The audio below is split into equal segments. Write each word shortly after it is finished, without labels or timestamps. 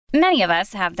Many of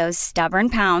us have those stubborn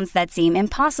pounds that seem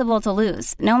impossible to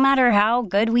lose, no matter how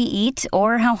good we eat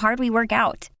or how hard we work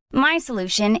out. My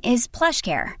solution is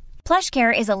PlushCare.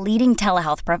 PlushCare is a leading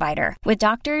telehealth provider with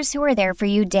doctors who are there for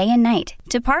you day and night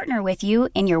to partner with you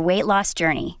in your weight loss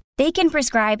journey. They can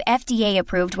prescribe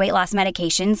FDA-approved weight loss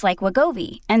medications like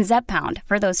Wegovy and Zepbound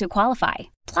for those who qualify.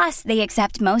 Plus, they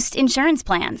accept most insurance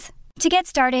plans. To get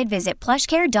started, visit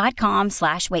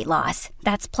plushcare.com/weightloss.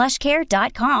 That's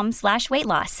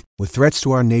plushcare.com/weightloss. With threats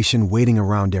to our nation waiting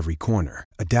around every corner,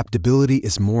 adaptability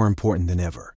is more important than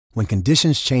ever. When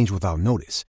conditions change without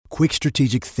notice, quick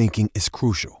strategic thinking is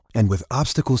crucial. And with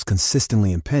obstacles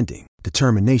consistently impending,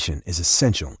 determination is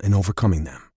essential in overcoming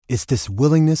them. It's this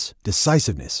willingness,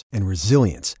 decisiveness, and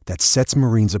resilience that sets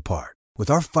Marines apart.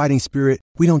 With our fighting spirit,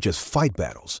 we don't just fight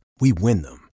battles, we win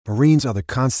them. Marines are the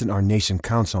constant our nation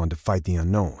counts on to fight the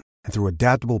unknown. And through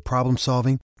adaptable problem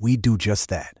solving, we do just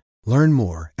that. Learn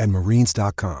more at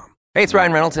marines.com. Hey, it's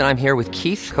Ryan Reynolds, and I'm here with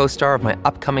Keith, co-star of my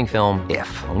upcoming film,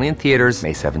 If, only in theaters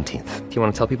May 17th. Do you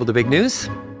want to tell people the big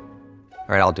news?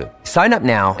 All right, I'll do it. Sign up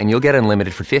now and you'll get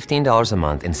unlimited for $15 a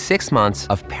month and 6 months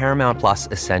of Paramount Plus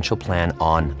Essential Plan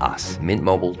on us.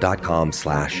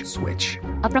 MintMobile.com/switch.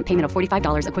 Upfront payment of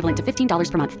 $45 equivalent to $15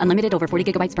 per month. Unlimited over 40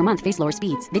 gigabytes per month. Face lower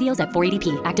speeds. Videos at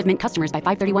 480p. Active Mint customers by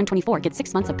 531.24 get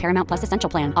 6 months of Paramount Plus Essential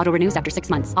Plan. Auto renews after 6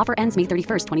 months. Offer ends May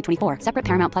 31st, 2024. Separate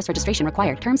Paramount Plus registration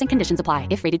required. Terms and conditions apply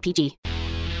if rated PG.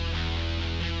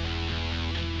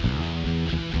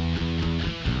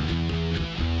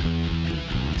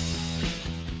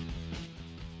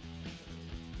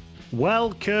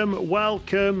 Welcome to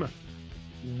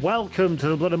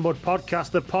the Blood and Mud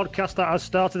podcast, the podcast that has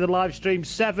started the live stream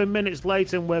 7 minutes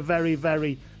late, and we're very,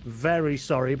 very, very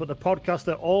sorry. But the podcast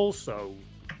that also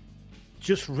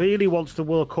just really wants the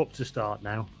World Cup to start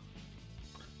now.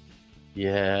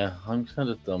 Yeah, I'm kind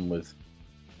of done with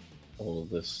all of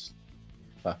this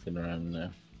faffing around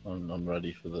now. I'm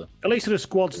ready for the... At least for the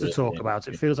squads to talk about.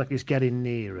 It feels like it's getting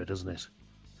nearer, doesn't it?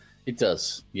 It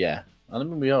does, yeah. And I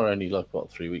mean, we are only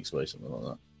 3 weeks away, something like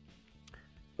that.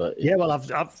 But yeah, well,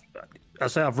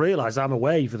 I've realised I'm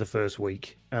away for the first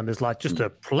week, and there's just a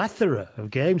plethora of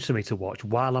games for me to watch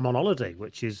while I'm on holiday,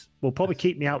 which will probably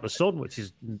keep me out of the sun, which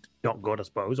is not good, I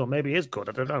suppose, or maybe it is good.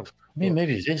 I don't know. I mean,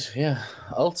 maybe it is. Yeah.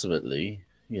 Ultimately,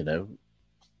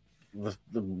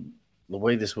 the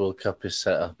way this World Cup is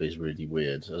set up is really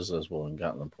weird, as Warren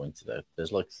Gatland pointed out.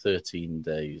 There's 13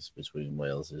 days between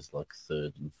Wales's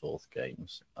third and fourth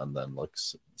games, and then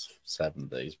 7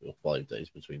 days or 5 days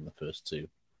between the first two.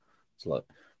 So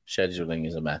scheduling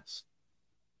is a mess,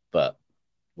 but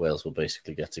Wales will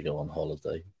basically get to go on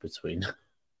holiday between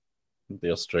the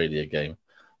Australia game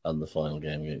and the final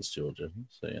game against Georgia.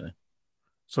 So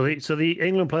So the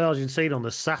England play Argentina on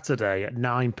the Saturday at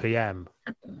 9 p.m.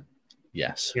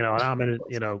 Yes. And I mean,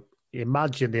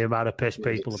 imagine the amount of pissed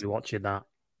people will be watching that.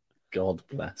 God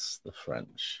bless the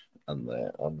French and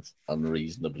their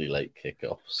unreasonably late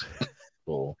kickoffs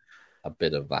for a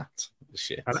bit of that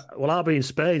shit. Well, I'll be in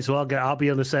Spain, so I'll be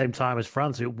on the same time as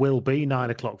France. It will be 9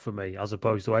 o'clock for me, as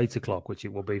opposed to 8 o'clock, which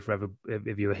it will be for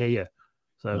if you were here.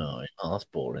 So, oh, that's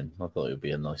boring. I thought it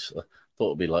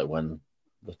would be like when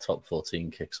the top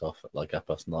 14 kicks off at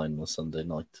 9:30 on a Sunday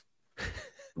night.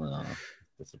 No,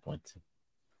 disappointing.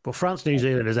 But France, New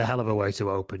Zealand is a hell of a way to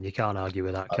open. You can't argue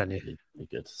with that, can you? Be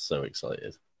good. So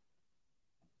excited.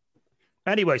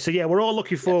 Anyway, so yeah, we're all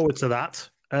looking forward to that.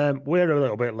 We're a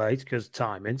little bit late because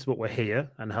timings, but we're here.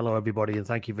 And hello, everybody, and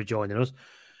thank you for joining us.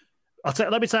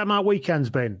 Let me tell you how my weekend's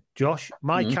been, Josh.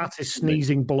 My cat is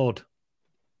sneezing blood.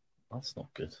 That's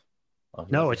not good.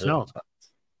 No, it's not.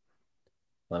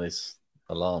 That is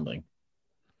alarming.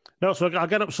 No, so I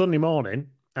get up Sunday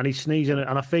morning and he's sneezing,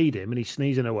 and I feed him, and he's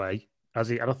sneezing away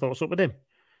and I thought, what's up with him?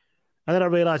 And then I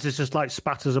realised it's just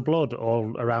spatters of blood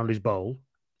all around his bowl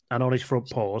and on his front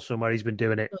paws from where he's been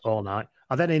doing it all night.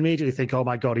 I then immediately think, oh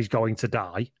my God, he's going to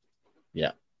die.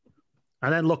 Yeah.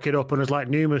 And then look it up, and there's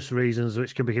numerous reasons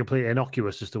which can be completely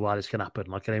innocuous as to why this can happen,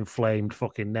 like an inflamed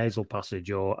fucking nasal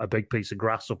passage or a big piece of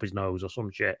grass up his nose or some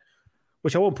shit,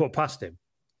 which I won't put past him.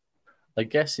 I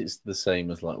guess it's the same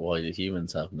as why do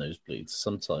humans have nosebleeds?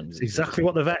 Sometimes it's exactly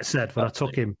what the vet said when I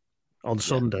took him on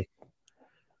Sunday.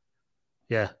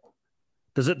 Yeah.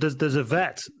 There's a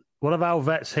vet, one of our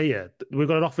vets here. We've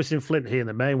got an office in Flint here, and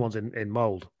the main one's in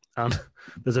Mould. And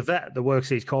there's a vet that works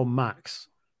here. He's called Max.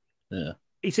 Yeah.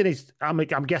 He's in his, I'm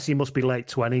guessing he must be late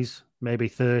 20s, maybe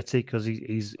 30, because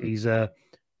he's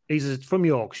from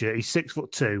Yorkshire. He's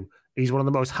 6'2". He's one of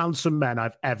the most handsome men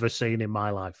I've ever seen in my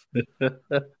life.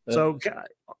 So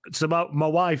my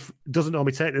wife doesn't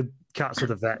normally take the cats to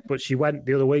the vet, but she went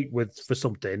the other week for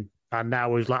something, And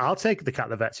now he's like, I'll take the cat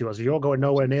to the vet. He was, you're going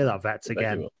nowhere near that vet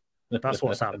again. Very That's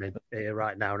what's happening here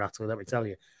right now, Natalie, let me tell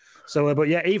you. So, but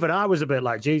yeah, even I was a bit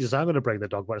like, Jesus, I'm going to bring the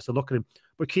dog back. So look at him.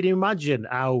 But can you imagine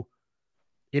how,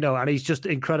 and he's just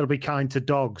incredibly kind to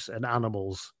dogs and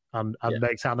animals and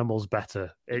makes animals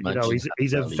better.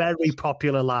 He's a very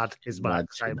popular lad, is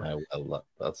Max. Imagine how well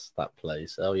that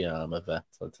plays. Oh, yeah, I'm a vet.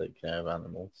 I take care of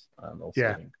animals. And also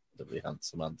incredibly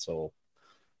handsome and tall.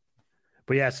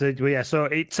 But so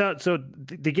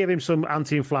they give him some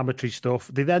anti-inflammatory stuff.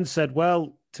 They then said,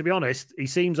 well, to be honest, he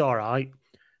seems all right.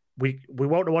 We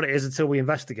won't know what it is until we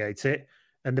investigate it.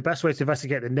 And the best way to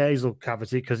investigate the nasal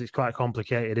cavity, because it's quite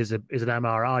complicated, is an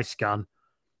MRI scan,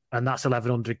 and that's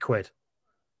 £1,100.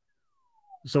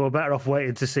 So we're better off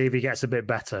waiting to see if he gets a bit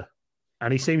better.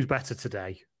 And he seems better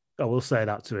today. I will say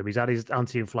that to him. He's had his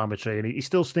anti-inflammatory, and he's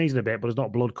still sneezing a bit, but there's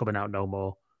not blood coming out no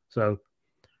more. So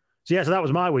that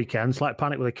was my weekend. It's like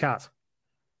Panic with a Cat.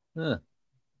 Yeah.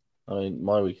 I mean,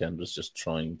 my weekend was just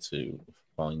trying to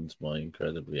find my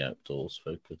incredibly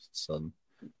outdoors-focused son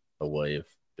a way of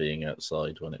being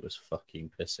outside when it was fucking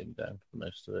pissing down for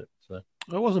most of it. So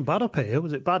it wasn't bad up here.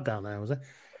 Was it bad down there, was it?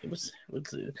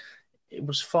 It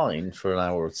was fine for an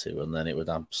hour or two, and then it would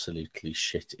absolutely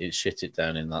shit it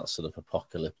down in that sort of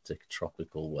apocalyptic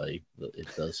tropical way that it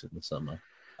does in the summer.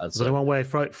 There's only one way,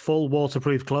 full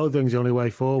waterproof clothing is the only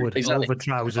way forward. Exactly. Over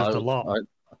trousers, the lot.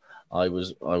 I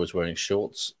was wearing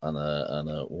shorts and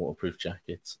a waterproof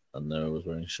jacket, and Noah was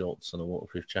wearing shorts and a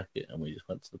waterproof jacket, and we just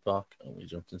went to the park and we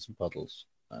jumped in some puddles,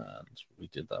 and we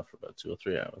did that for about 2 or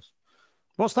 3 hours.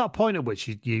 What's that point at which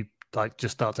you like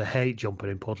just start to hate jumping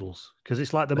in puddles? Because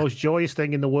it's like the most joyous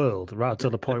thing in the world, right to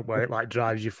the point where it like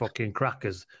drives you fucking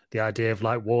crackers. The idea of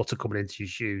like water coming into your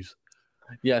shoes.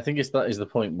 Yeah, I think that is the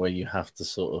point where you have to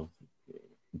sort of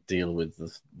deal with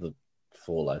the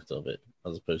fallout of it,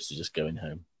 as opposed to just going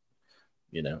home,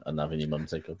 and having your mum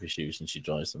take off your shoes and she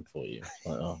dries them for you. It's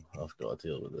like, oh, I've got to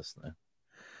deal with this now.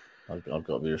 I've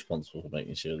got to be responsible for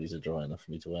making sure these are dry enough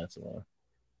for me to wear tomorrow.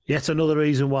 Yet another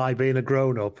reason why being a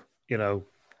grown-up,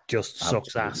 just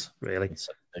sucks ass, really.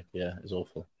 Yeah, it's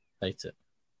awful. Hate it.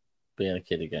 Being a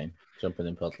kid again, jumping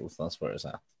in puddles, that's where it's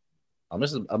at. I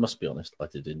must be honest, I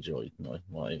did enjoy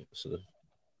my sort of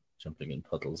jumping in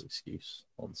puddles excuse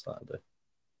on Saturday.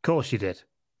 Of course you did.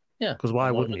 Yeah. Because why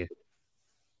wouldn't you?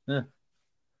 Yeah.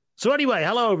 So anyway,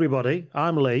 hello everybody.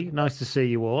 I'm Lee. Nice to see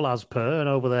you all, as per, and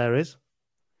over there is...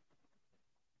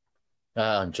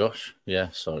 I'm Josh. Yeah,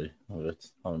 sorry.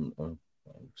 I'm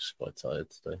just quite tired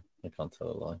today. I can't tell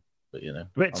a lie. But, A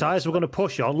bit tired, so we're going to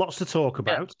push on. Lots to talk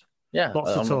about. Yeah,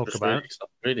 lots to talk about.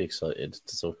 Really excited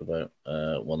to talk about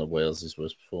one of Wales's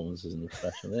worst performances in the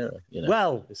professional era.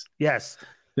 Well, yes,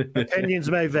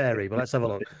 opinions may vary, but let's have a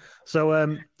look.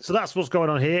 So that's what's going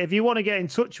on here. If you want to get in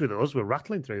touch with us, we're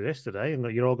rattling through this today, and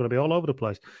you're all going to be all over the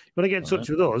place. If you want to get in touch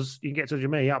with us, you can get in touch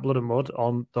with me at Blood and Mud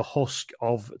on the Husk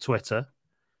of Twitter.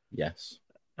 Yes,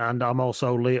 and I'm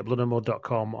also Lee at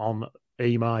bloodandmud.com on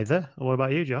either. What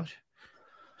about you, Josh?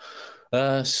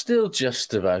 Still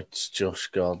just about Josh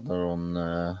Gardner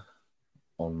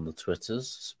on the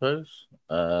Twitters, I suppose,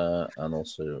 and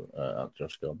also at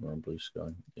Josh Gardner on Blue Sky,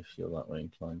 if you're that way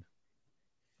inclined.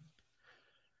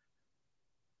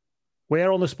 We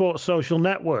are on the Sports Social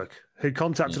Network, who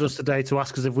contacted us today to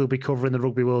ask us if we'll be covering the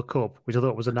Rugby World Cup, which I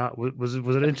thought was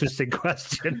an interesting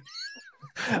question.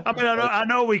 I mean, I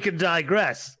know we can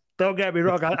digress. Don't get me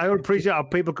wrong. I appreciate how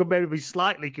people could maybe be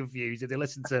slightly confused if they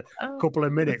listen to a couple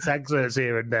of minutes excerpts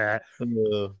here and there.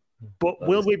 But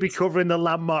will we be covering the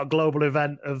landmark global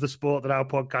event of the sport that our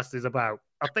podcast is about?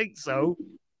 I think so.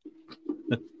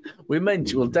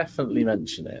 We'll definitely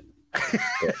mention it.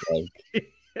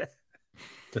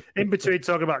 In between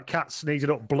talking about cats sneezing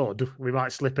up blood, we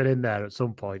might slip it in there at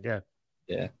some point. Yeah.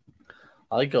 Yeah.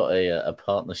 I got a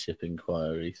partnership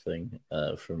inquiry thing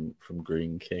from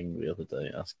Green King the other day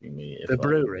asking me if the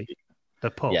brewery, the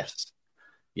pub.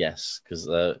 Yes, because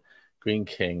Green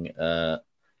King are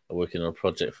working on a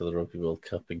project for the Rugby World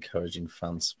Cup, encouraging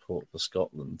fan support for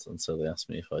Scotland, and so they asked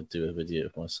me if I'd do a video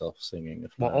of myself singing.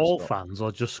 What, all fans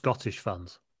or just Scottish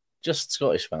fans? Just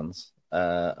Scottish fans.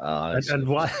 And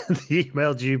why they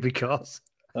emailed you because?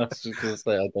 I was just going to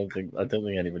say I don't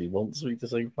think anybody wants me to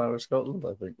sing Flower of Scotland.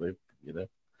 I think they,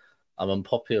 I'm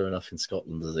unpopular enough in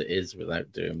Scotland as it is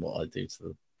without doing what I do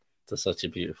to such a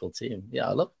beautiful team. Yeah,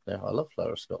 I love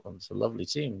Flower of Scotland. It's a lovely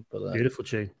team, but beautiful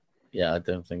tune. Yeah, I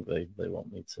don't think they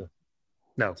want me to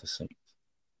sing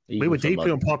it. We were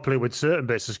deeply unpopular with certain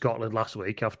bits of Scotland last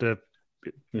week after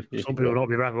some people not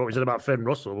be right what we said about Finn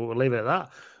Russell, but we'll leave it at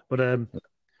that. But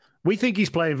We think he's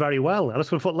playing very well. I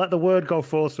just want to let the word go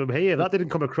forth from here. That didn't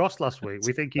come across last week.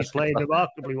 We think he's playing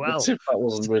remarkably well. If that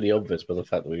wasn't really obvious by the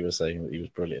fact that we were saying that he was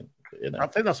brilliant. I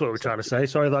think that's what we're trying to say.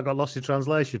 Sorry that I got lost in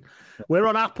translation. We're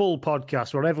on Apple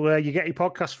Podcasts, or everywhere you get your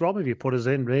podcasts from, if you put us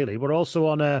in, really. We're also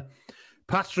on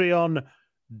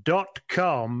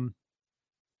patreon.com.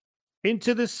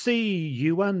 Into the sea,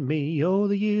 you and me, oh,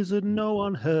 the years that no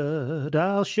one heard.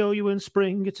 I'll show you in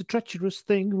spring, it's a treacherous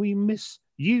thing. We miss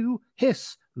you,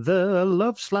 hiss the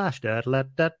love slash. The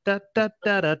love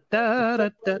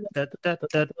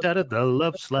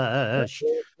slash.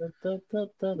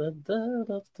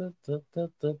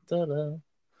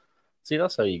 See,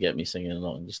 that's how you get me singing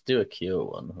along. Just do a Cure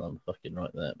one, and I'm fucking right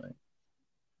there, mate.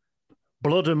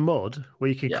 Blood and Mud,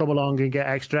 where you can come along and get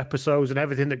extra episodes and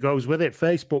everything that goes with it.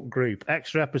 Facebook group,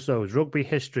 extra episodes, rugby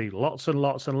history, lots and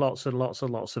lots and lots and lots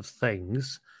and lots of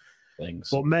things.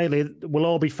 But mainly will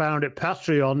all be found at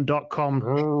patreon.com.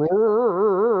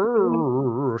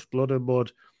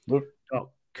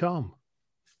 bloodandmud.com.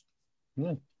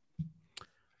 Yeah.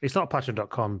 It's not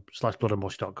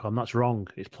patreon.com/bloodandmush.com. That's wrong.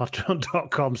 It's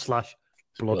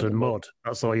patreon.com/bloodandmud.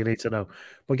 That's all you need to know.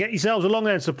 But get yourselves along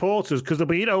there and support us, because there'll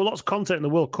be, lots of content in the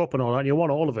World Cup and all that, and you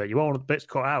want all of it. You won't want bits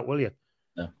cut out, will you?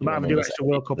 No, you might have to do extra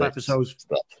World Cup episodes.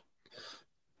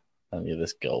 And you're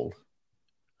this gold.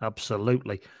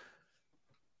 Absolutely.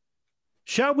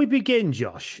 Shall we begin,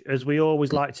 Josh, as we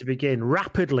always like to begin,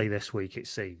 rapidly this week, it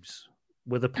seems,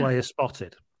 with a player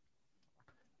spotted?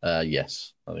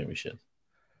 Yes, I think we should.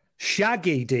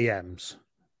 Shaggy DMs.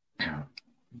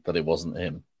 But it wasn't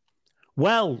him.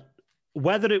 Well,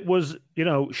 whether it was,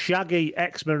 Shaggy,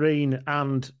 ex-Marine,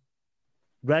 and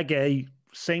reggae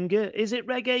singer, is it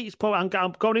reggae? It's probably,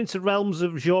 I'm going into realms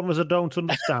of genres I don't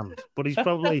understand, but he's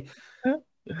probably...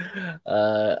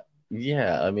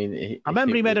 Yeah, I mean... I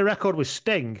remember he made a record with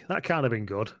Sting. That kind of been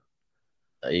good.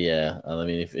 Yeah, and I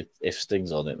mean, if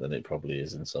Sting's on it, then it probably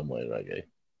is in some way reggae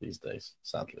these days,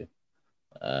 sadly.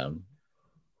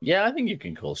 Yeah, I think you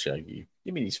can call Shaggy.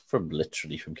 I mean, he's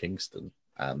literally from Kingston,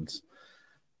 and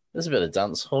there's a bit of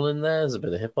dance hall in there, there's a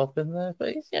bit of hip hop in there,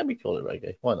 but yeah, we call it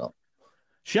reggae. Why not?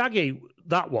 Shaggy,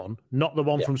 that one, not the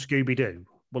one from Scooby-Doo,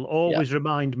 will always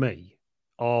remind me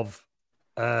of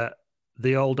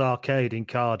the old arcade in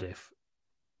Cardiff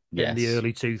in the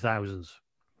early 2000s,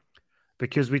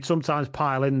 because we'd sometimes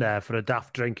pile in there for a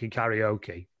daft drink and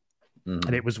karaoke,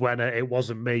 and it was when It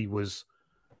Wasn't Me was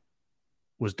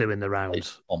doing the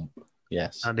rounds.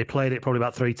 Yes. And they played it probably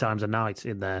about 3 times a night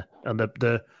in there. And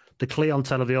the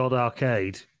clientele of the old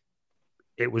arcade,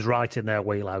 it was right in their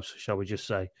wheelhouse, shall we just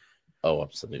say. Oh,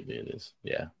 absolutely it is.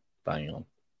 Yeah, bang on.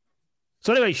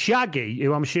 So anyway, Shaggy,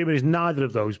 who I'm assuming is neither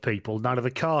of those people, neither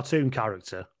the cartoon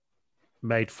character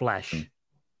made flesh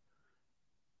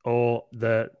or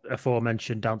the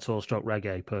aforementioned dancehall stroke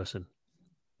reggae person.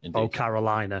 Indeed. Oh,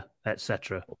 Carolina,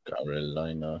 etc. Oh,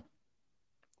 Carolina.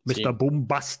 Mr.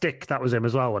 Boombastic, that was him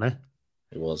as well, wasn't it?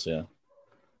 It was, yeah.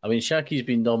 I mean, Shaggy's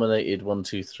been nominated 1,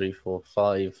 2, 3, 4,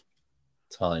 5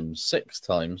 times, 6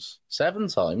 times, 7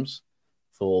 times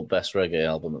for Best Reggae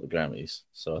Album at the Grammys.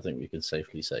 So I think we can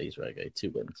safely say he's reggae.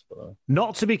 2 wins. But...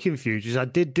 Not to be confused, as I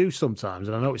did do sometimes,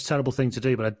 and I know it's a terrible thing to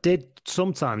do, but I did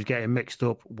sometimes get him mixed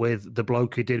up with the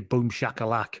bloke who did Boom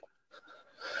Shakalak.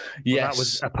 Yes. That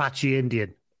was Apache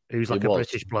Indian, who's like a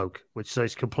British bloke, which so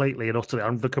it's completely and utterly,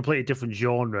 and a completely different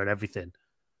genre and everything.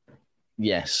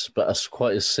 Yes, but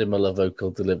quite a similar vocal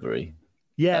delivery.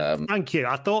 Yeah, thank you.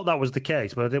 I thought that was the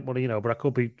case, but I didn't want to, but I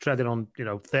could be treading on,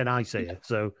 thin ice here.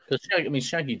 So, because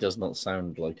Shaggy does not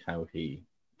sound like how he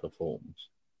performs.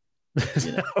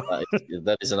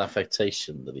 That is an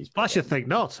affectation that he's. I should think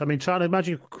not. I mean, trying to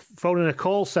imagine phoning a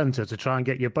call center to try and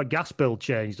get your gas bill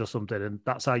changed or something, and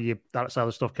that's how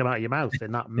the stuff come out of your mouth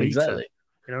in that meter. Exactly.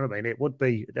 You know what I mean? It would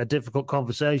be a difficult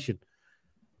conversation.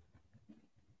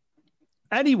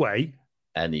 Anyway,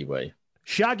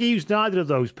 Shaggy, who's neither of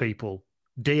those people,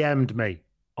 DM'd me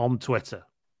on Twitter.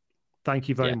 Thank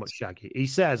you very much, Shaggy. He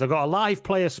says, I got a live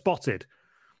player spotted,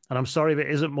 and I'm sorry if it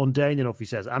isn't mundane enough, he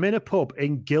says. I'm in a pub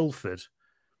in Guildford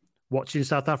watching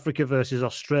South Africa versus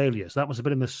Australia. So that must have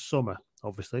been in the summer,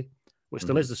 obviously, which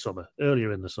still is the summer,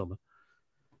 earlier in the summer.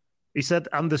 He said,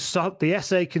 and the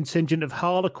SA contingent of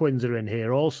Harlequins are in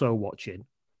here also watching,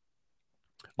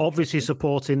 obviously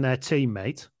supporting their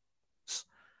teammate.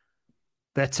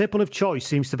 Their tipple of choice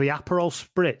seems to be Aperol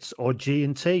Spritz or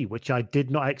G&T, which I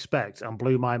did not expect and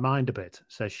blew my mind a bit,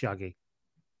 says Shaggy.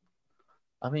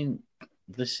 I mean,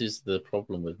 this is the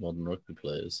problem with modern rugby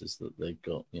players, is that they've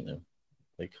got,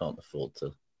 they can't afford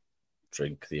to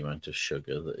drink the amount of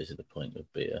sugar that is at the point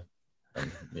of beer.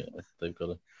 And, they've got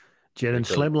to... Gin and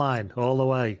slimline all the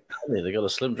way. They've got to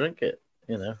slim drink it,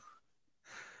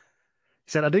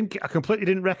 He said, I completely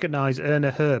didn't recognise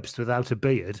Erna Herbst without a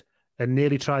beard and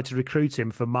nearly tried to recruit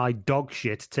him for my dog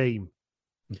shit team.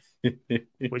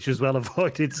 Which was well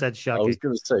avoided, said Shaggy. I was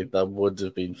going to say that would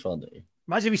have been funny.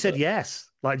 Imagine if he said yes,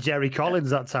 like Jerry Collins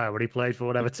that time when he played for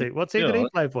whatever team. What team did he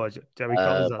play for? Jerry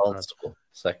Collins that time.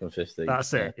 Second, 15.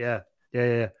 That's it.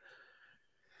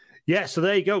 Yeah, so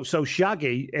there you go. So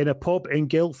Shaggy in a pub in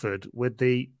Guildford with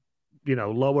the,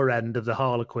 lower end of the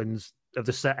Harlequins, of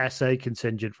the SA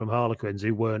contingent from Harlequins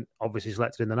who weren't obviously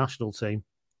selected in the national team.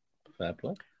 Fair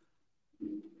play.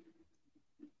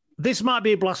 This might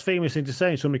be a blasphemous thing to say,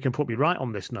 and somebody can put me right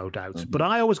on this, no doubt. Mm-hmm. But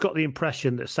I always got the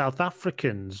impression that South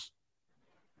Africans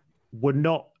were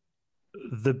not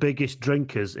the biggest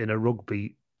drinkers in a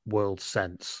rugby world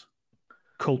sense,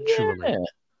 culturally. Yeah.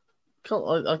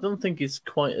 I don't think it's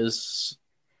quite as...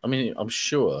 I mean, I'm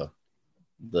sure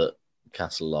that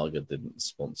Castle Lager didn't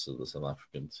sponsor the South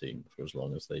African team for as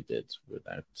long as they did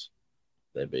without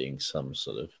there being some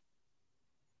sort of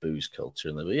booze culture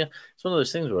in there. But yeah, it's one of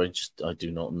those things where I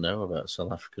do not know about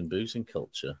South African boozing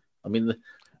culture. I mean,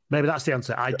 maybe that's the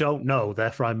answer. I don't know,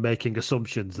 therefore I'm making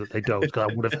assumptions that they don't, because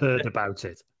I would have heard about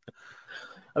it.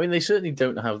 I mean, they certainly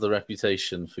don't have the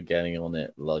reputation for getting on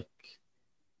it like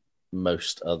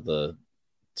most other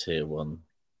tier 1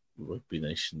 rugby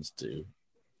nations do,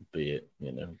 be it,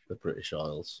 the British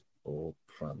Isles or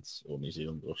France or New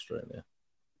Zealand or Australia.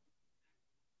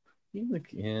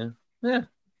 Yeah.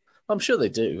 I'm sure they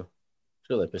do.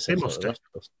 Sure they must do.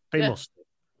 They must.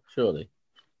 Surely.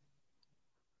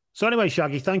 So anyway,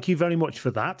 Shaggy, thank you very much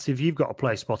for that. If you've got a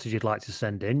play spotted you'd like to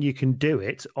send in, you can do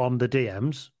it on the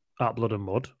DMs at Blood and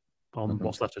Mud on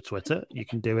What's Left of Twitter. You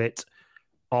can do it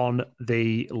on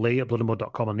the Lee at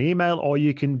bloodandmud.com on the email, or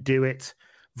you can do it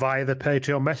via the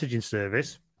Patreon messaging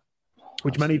service,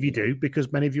 which many of you do, because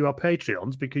many of you are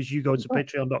Patreons, because you go to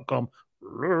patreon.com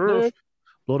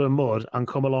Blood and Mud and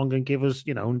come along and give us,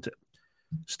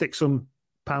 stick some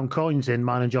pound coins in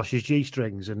mine and Josh's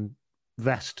G-strings and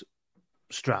vest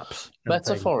straps.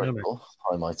 Metaphorical,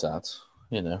 I might add,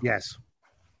 Yes.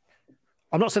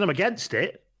 I'm not saying I'm against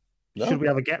it. No. Should we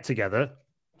have a get-together?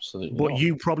 Absolutely but not.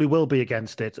 You probably will be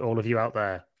against it, all of you out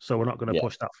there. So we're not going to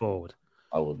push that forward.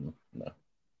 I wouldn't, no.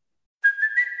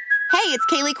 Hey, it's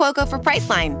Kaylee Cuoco for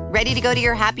Priceline. Ready to go to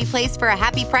your happy place for a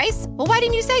happy price? Well, why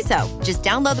didn't you say so? Just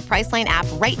download the Priceline app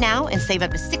right now and save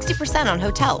up to 60% on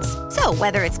hotels. So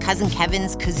whether it's Cousin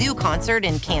Kevin's Kazoo Concert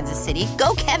in Kansas City,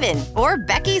 go Kevin, or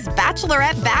Becky's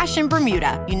Bachelorette Bash in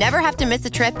Bermuda, you never have to miss a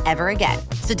trip ever again.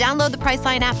 So download the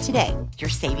Priceline app today. Your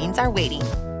savings are waiting.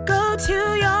 Go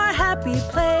to your happy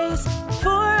place for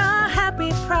a happy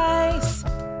price.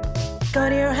 Go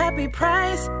to your happy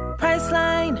price,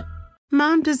 Priceline.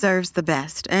 Mom deserves the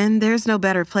best, and there's no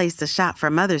better place to shop for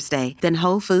Mother's Day than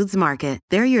Whole Foods Market.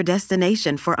 They're your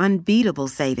destination for unbeatable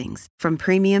savings, from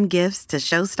premium gifts to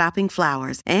show-stopping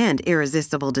flowers and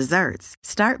irresistible desserts.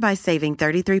 Start by saving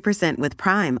 33% with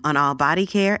Prime on all body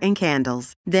care and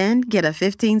candles. Then get a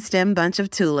 15-stem bunch of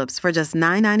tulips for just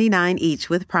 $9.99 each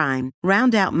with Prime.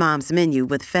 Round out Mom's menu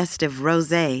with festive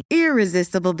rosé,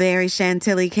 irresistible berry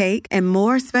chantilly cake, and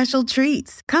more special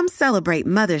treats. Come celebrate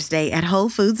Mother's Day at Whole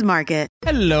Foods Market.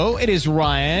 Hello, it is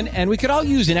Ryan, and we could all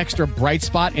use an extra bright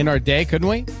spot in our day, couldn't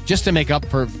we? Just to make up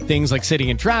for things like sitting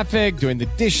in traffic, doing the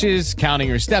dishes, counting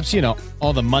your steps,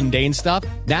 all the mundane stuff.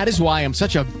 That is why I'm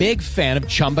such a big fan of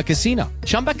Chumba Casino.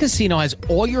 Chumba Casino has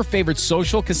all your favorite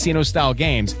social casino-style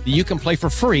games that you can play for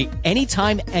free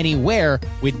anytime, anywhere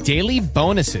with daily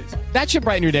bonuses. That should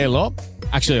brighten your day a little.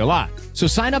 Actually, a lot. So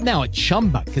sign up now at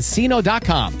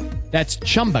ChumbaCasino.com. That's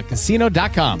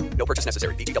ChumbaCasino.com. No purchase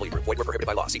necessary. VGW Group. Void where prohibited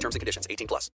by law. See terms and conditions.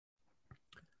 18+.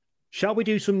 Shall we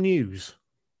do some news?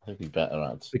 I think we better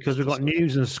add. Because we've got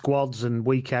news and squads and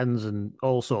weekends and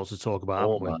all sorts to talk about.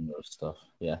 All manner of stuff,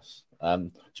 yes.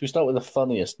 Should we start with the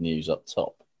funniest news up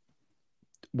top?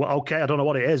 Well, okay, I don't know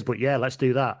what it is, but yeah, let's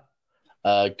do that.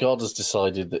 God has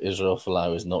decided that Israel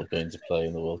Folau is not going to play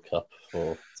in the World Cup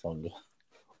for Tonga.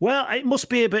 Well, it must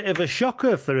be a bit of a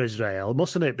shocker for Israel,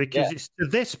 mustn't it? Because it's to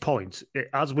this point,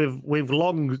 as we've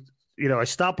long,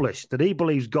 established that he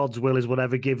believes God's will is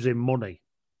whatever gives him money,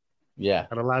 and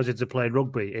allows him to play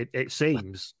rugby. It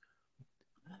seems,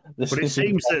 but it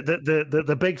seems that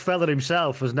the big fella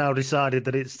himself has now decided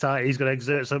that it's time he's going to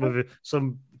exert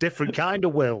some different kind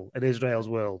of will in Israel's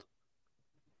world.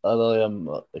 And I am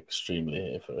extremely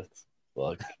here for it.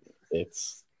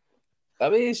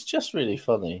 It's just really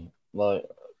funny.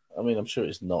 I'm sure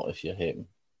it's not if you're him,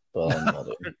 but I'm not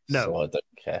him, no. So I don't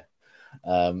care.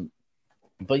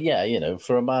 But yeah,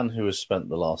 for a man who has spent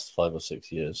the last 5 or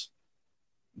 6 years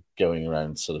going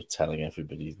around sort of telling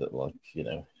everybody that,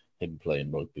 him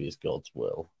playing rugby is God's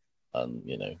will, and,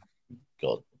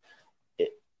 God.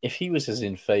 If he was as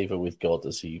in favour with God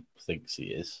as he thinks he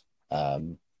is,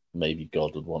 maybe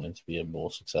God would want him to be a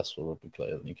more successful rugby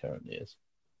player than he currently is.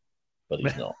 But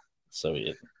he's not, so he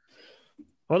isn't.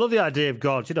 I love the idea of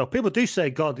God. People do say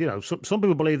God. Some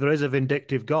people believe there is a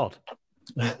vindictive God.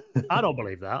 I don't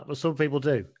believe that, but some people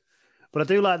do. But I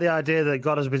do like the idea that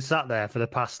God has been sat there for the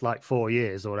past 4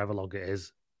 years or whatever long it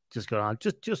is, just going,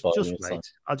 just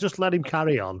wait. I'll just let him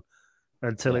carry on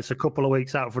until it's a couple of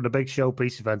weeks out from the big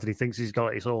showpiece event, and he thinks he's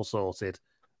got it all sorted.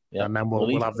 Yeah. And then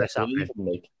we'll have this happen.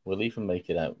 We'll even make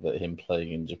it out that him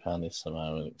playing in Japan is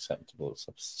somehow an acceptable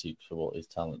substitute for what his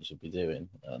talent should be doing,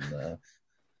 and then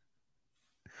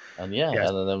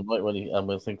right when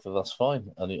we'll think that that's fine,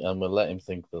 and we'll let him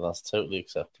think that that's totally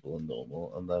acceptable and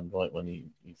normal, and then right when he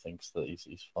thinks that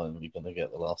he's finally going to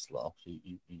get the last laugh,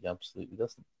 he absolutely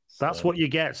doesn't. That's what you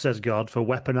get, says God, for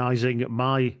weaponizing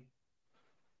my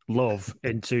love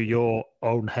into your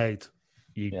own hate,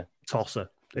 you tosser.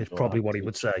 Is probably what he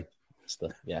would say.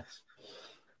 Yes.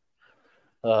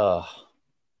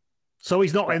 So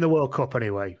he's not in the World Cup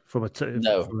anyway. He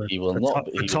will not.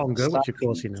 For Tonga, which of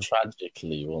course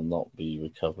tragically will not be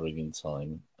recovering in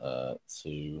time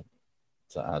to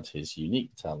add his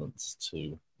unique talents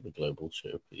to the global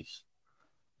showpiece.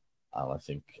 And I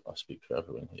think I speak for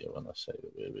everyone here when I say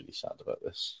that we're really sad about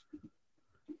this.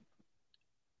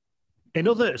 In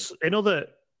other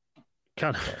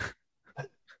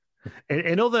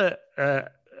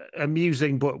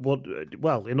amusing,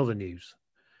 in other news,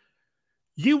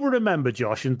 you will remember,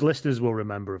 Josh, and listeners will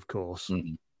remember, of course,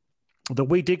 that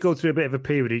we did go through a bit of a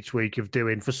period each week of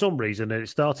doing, for some reason, and it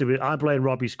started with, I blame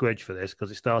Robbie Squidge for this, because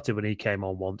it started when he came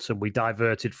on once, and we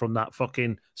diverted from that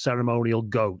fucking ceremonial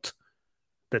goat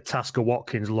that Tasker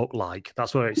Watkins looked like.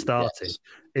 That's where it started,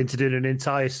 into doing an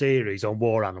entire series on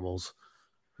war animals.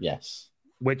 Yes.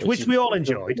 Which we all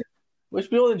enjoyed. Which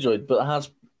we all enjoyed, but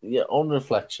has, on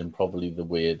reflection, probably the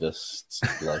weirdest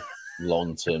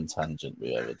long-term tangent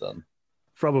we've ever done.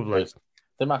 Probably. Both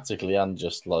thematically and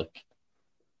just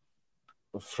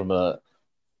from a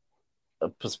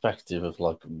perspective of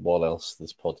what else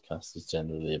this podcast is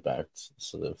generally about,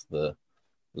 sort of the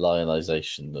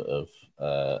lionization of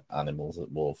animals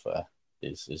at warfare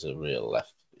is a real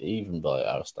left, even by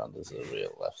our standards, a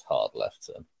real hard left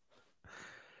turn.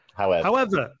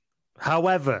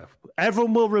 However,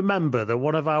 everyone will remember that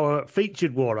one of our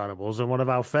featured war animals and one of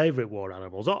our favourite war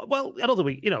animals, another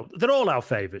week, they're all our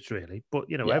favourites, really.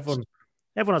 But, everyone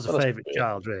has a favourite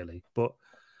child, really. But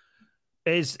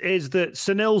is that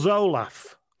Sir Nils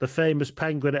Olaf, the famous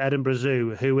penguin at Edinburgh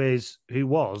Zoo, who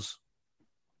was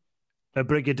a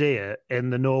brigadier in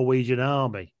the Norwegian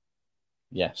army.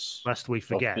 Yes. Lest we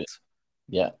forget.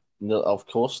 Yeah. Of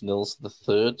course, Nils the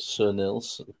Third, Sir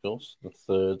Nils, of course, the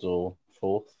third or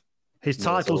fourth. His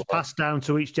title's passed down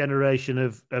to each generation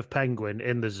of penguin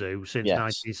in the zoo since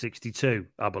 1962,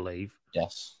 I believe.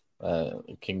 Yes,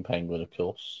 King Penguin, of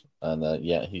course, and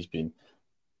he's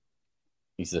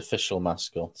the official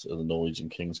mascot of the Norwegian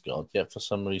King's Guard. Yet for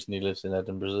some reason he lives in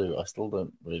Edinburgh Zoo. I still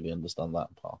don't really understand that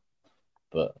part,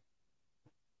 but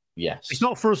yes, it's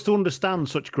not for us to understand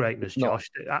such greatness,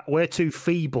 Josh. We're too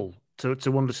feeble to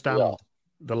understand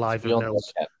the life of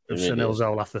Sir Nils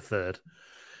Olaf III.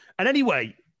 And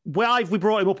anyway, why have we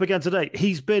brought him up again today?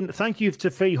 Thank you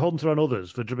to Fee Hunter and others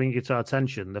for bringing it to our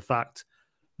attention, the fact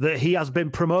that he has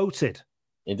been promoted.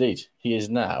 Indeed. He is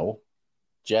now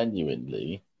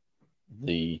genuinely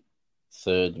the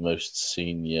third most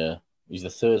senior, he's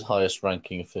the third highest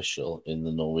ranking official in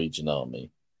the Norwegian army.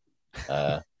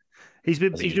 He's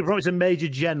been promoted to Major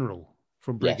General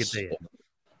from Brigadier. Yes,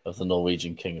 of the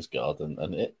Norwegian King's Guard.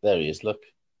 There he is, look.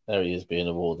 There he is being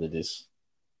awarded his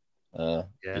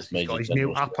he's got his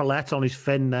new epaulette on his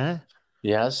fin there.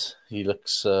 He has. He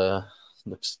looks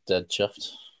dead chuffed.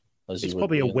 It's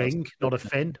probably a wing, not a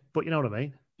fin, but you know what I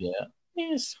mean. Yeah.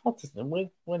 It's hot, isn't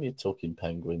it? When you're talking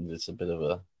penguins, it's a bit of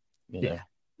a,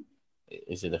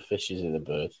 is it a fish? Is it a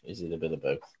bird? Is it a bit of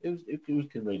both? Who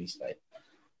can really say?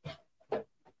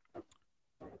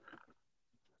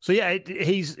 So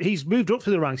he's moved up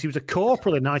through the ranks. He was a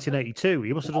corporal in 1982.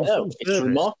 He must have done some service. It's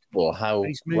remarkable how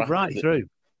he's moved right through.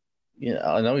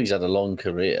 I know he's had a long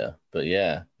career, but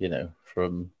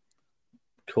from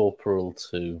corporal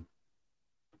to,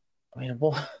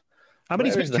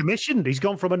 he's been commissioned. He's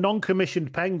gone from a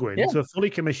non-commissioned penguin to a fully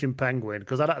commissioned penguin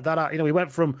because he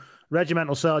went from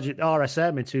regimental sergeant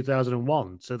RSM in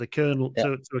 2001 to the colonel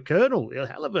to a colonel.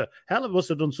 Must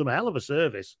have done some hell of a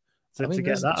service to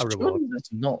get that a reward.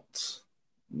 That's not,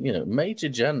 Major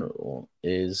General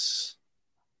is.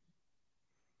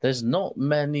 There's not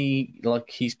many,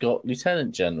 he's got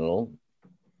Lieutenant General,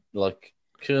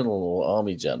 Colonel or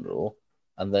Army General,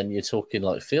 and then you're talking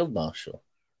like field marshal,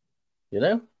 you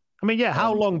know? I mean, yeah,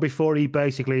 how long before he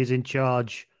basically is in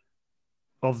charge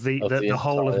of the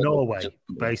whole of entire Norway, Norwegian-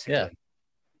 basically? Yeah.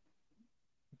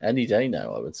 Any day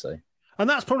now, I would say. And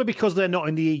that's probably because they're not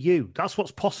in the EU. That's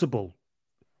what's possible.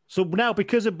 So now,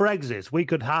 because of Brexit, we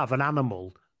could have an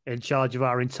animal in charge of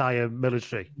our entire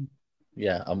military.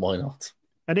 Yeah, and why not?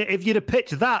 And if you'd have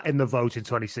pitched that in the vote in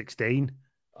 2016,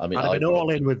 I mean, I'd have been all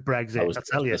in with Brexit, I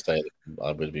tell you. Say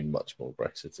I would have been much more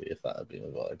Brexity if that had been a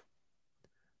vibe.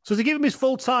 So to give him his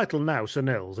full title now, Sir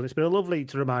Nils, and it's been lovely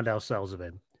to remind ourselves of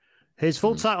him. His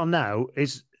full title now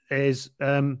is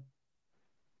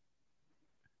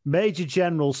Major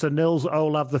General Sir Nils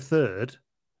Olav III,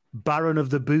 Baron of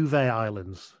the Bouvet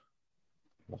Islands.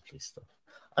 Lovely stuff.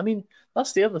 I mean,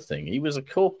 that's the other thing. He was a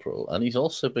corporal, and he's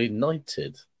also been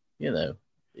knighted. You know,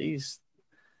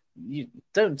 you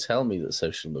don't tell me that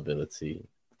social mobility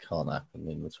can't happen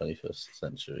in the 21st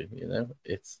century. You know,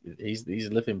 he's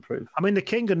living proof. I mean, the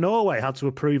King of Norway had to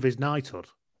approve his knighthood.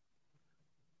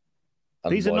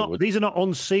 And these are not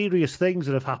unserious things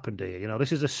that have happened here. You know,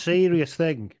 this is a serious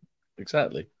thing.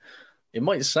 Exactly. It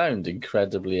might sound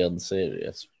incredibly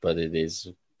unserious, but it is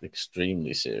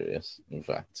extremely serious, in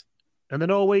fact. And the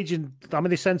Norwegian, I mean,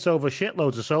 they sent over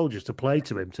shitloads of soldiers to play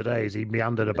to him today as he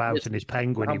meandered about in his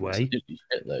penguin-y way.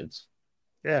 Shitloads.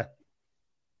 Yeah.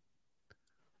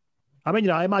 I mean, you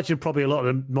know, I imagine probably a lot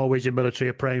of the Norwegian military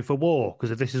are praying for war,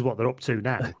 because if this is what they're up to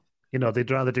now, you know,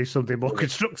 they'd rather do something more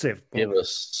constructive. Give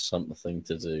us something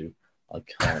to do. I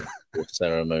can't do a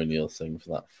ceremonial thing for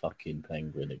that fucking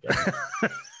penguin again.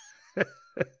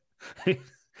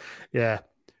 Yeah.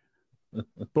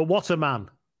 But what a man.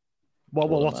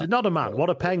 Not a man. What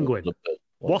a penguin.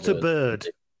 What a bird.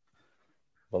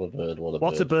 What a bird.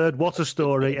 What a bird. What a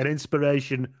story. An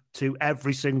inspiration to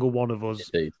every single one of us.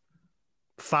 Indeed.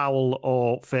 Fowl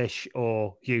or fish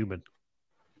or human.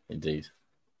 Indeed.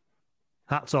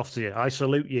 Hats off to you. I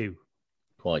salute you.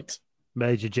 Quite.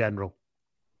 Major General.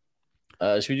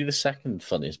 Should we do the second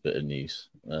funniest bit of news?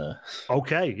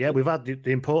 Okay, yeah, we've had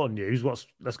the important news.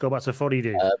 Let's go back to funny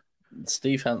news.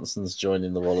 Steve Hansen's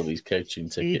joining the Wallabies coaching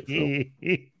ticket film.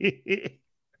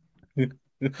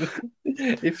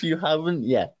 If you haven't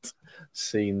yet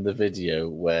seen the video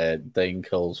where Dane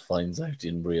Coles finds out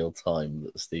in real time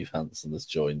that Steve Hansen has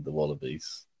joined the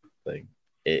Wallabies thing,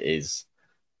 it is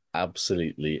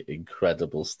absolutely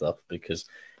incredible stuff, because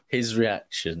his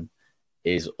reaction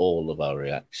is all of our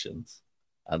reactions.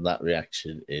 And that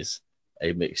reaction is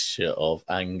a mixture of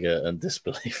anger and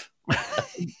disbelief.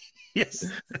 Yes.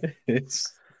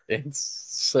 It's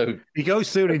so... He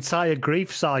goes through an entire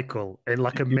grief cycle in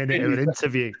like a minute of an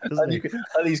interview, doesn't he?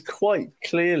 And he's quite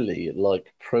clearly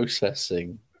like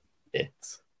processing it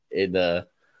in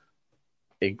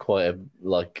quite a,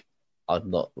 like, I'm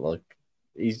not like,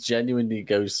 he genuinely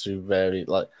goes through very,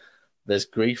 like, there's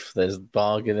grief, there's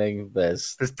bargaining,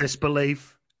 there's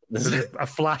disbelief, there's a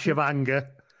flash of anger.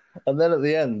 And then at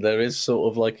the end, there is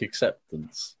sort of like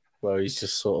acceptance, where he's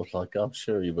just sort of like, I'm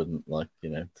sure he wouldn't, like, you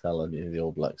know, tell any of the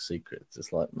All Black secrets.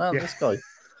 It's like, man,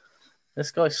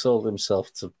 this guy sold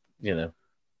himself to, you know,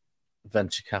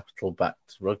 venture capital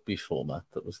backed rugby format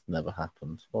that was never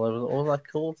happened. What was that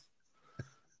called?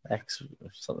 X or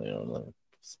something or another.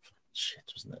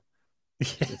 Shit, wasn't it?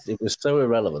 It was so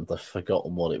irrelevant, I've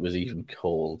forgotten what it was even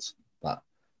called. That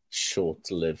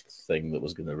short-lived thing that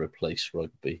was going to replace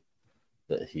rugby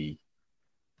that he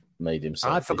made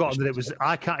himself. I've forgotten that it was.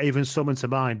 I can't even summon to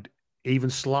mind even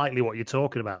slightly what you're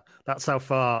talking about. That's how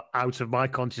far out of my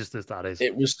consciousness that is.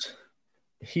 It was.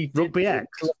 Rugby X.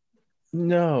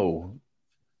 No,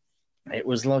 it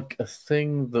was like a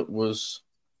thing that was.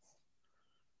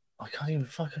 I can't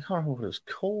remember what it was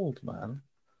called, man.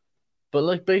 But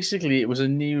like basically, it was a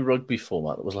new rugby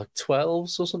format that was like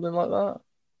 12s or something like that.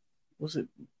 Was it?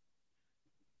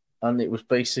 And it was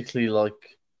basically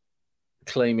like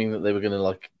claiming that they were going to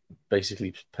like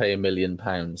basically pay £1 million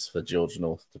for George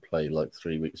North to play like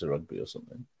 3 weeks of rugby or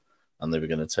something, and they were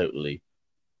going to totally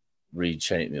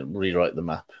rewrite the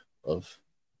map of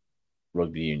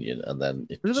rugby union. And then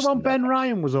was it the one Ben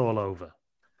Ryan was all over,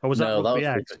 or was that Rugby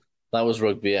X? That was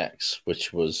Rugby X,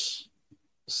 which was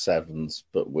sevens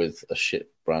but with a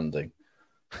shit branding.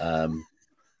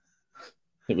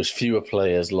 It was fewer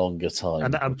players, longer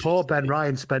time. And poor Ben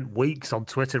Ryan spent weeks on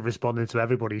Twitter responding to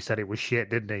everybody who said it was shit,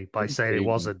 didn't he? By saying it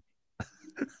wasn't.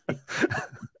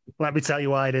 Let me tell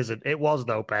you why it isn't. It was,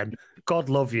 though, Ben. God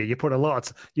love you. You put a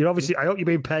lot. You're obviously. I hope you're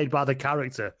being paid by the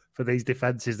character for these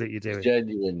defences that you're doing.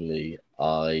 Genuinely,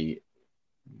 I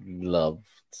loved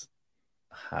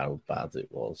how bad it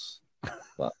was,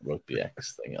 that Rugby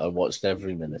X thing. I watched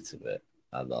every minute of it,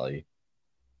 and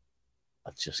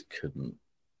I just couldn't.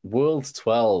 World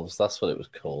 12s, that's what it was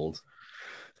called.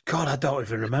 God, I don't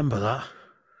even remember that.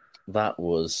 That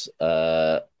was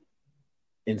that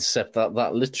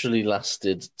literally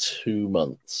lasted 2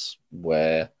 months,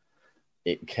 where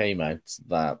it came out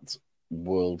that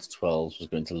World 12 was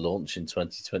going to launch in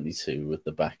 2022 with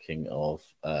the backing of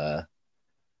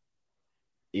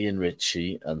Ian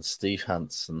Ritchie and Steve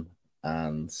Hansen,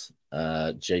 and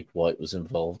Jake White was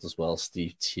involved as well.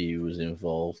 Steve Tew was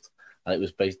involved. And it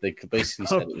was they basically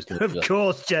said it was going to be. Of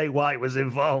course, Jay White was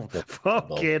involved.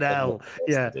 Fucking hell.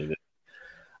 Yeah.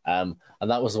 And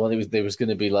that was the one. There was going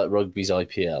to be like rugby's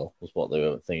IPL, was what they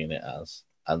were thinking it as.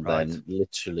 And then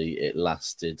literally it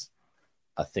lasted,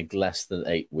 I think, less than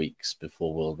 8 weeks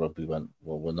before World Rugby went,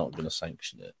 well, we're not going to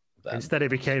sanction it. Then. Instead, it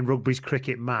became Rugby's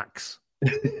Cricket Max.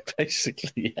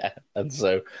 Basically, yeah. And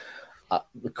so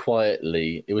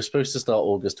quietly, it was supposed to start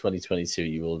August 2022.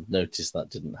 You will notice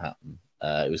that didn't happen.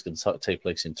 It was going to take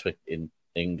place in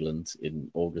England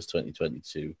in August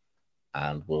 2022,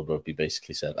 and World Rugby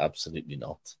basically said absolutely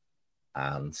not.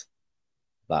 And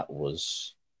that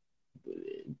was,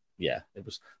 it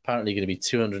was apparently going to be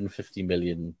 $250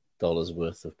 million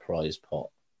worth of prize pot,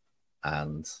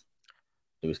 and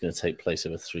it was going to take place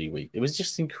over 3 weeks. It was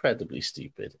just incredibly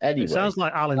stupid. Anyway, it sounds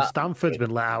like Alan Stanford's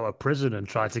been let out of prison and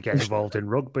tried to get involved in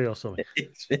rugby or something.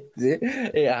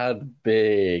 It had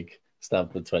big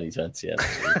Stanford 2020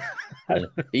 energy. And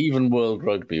even World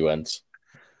Rugby went,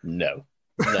 no,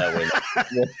 we're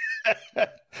not.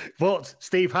 But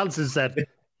Steve Hansen said,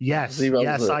 yes,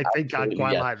 I think I'd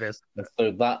quite like this.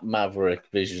 So that maverick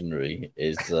visionary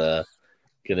is going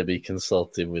to be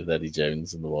consulting with Eddie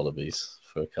Jones and the Wallabies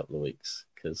for a couple of weeks.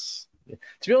 Because,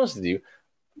 to be honest with you,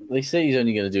 they say he's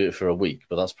only going to do it for a week,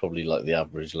 but that's probably like the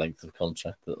average length of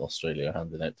contract that Australia are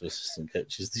handing out to assistant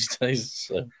coaches these days.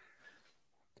 So.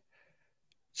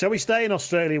 Shall we stay in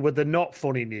Australia with the not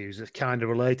funny news that's kind of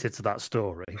related to that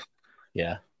story?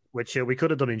 Yeah. Which we could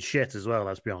have done in shit as well,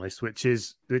 let's be honest, which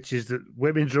is that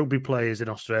women's rugby players in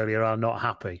Australia are not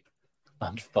happy.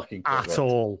 And fucking at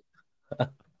all.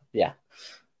 Yeah.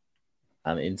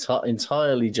 And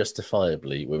entirely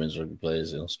justifiably, women's rugby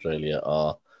players in Australia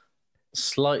are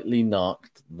slightly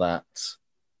knocked that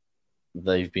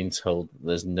they've been told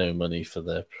there's no money for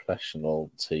their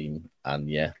professional team, and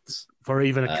yet... For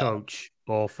even a coach,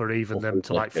 or for even them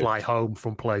to fly home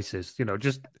from places,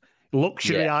 just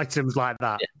luxury items like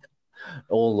that. Yeah.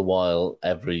 All the while,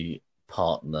 every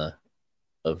partner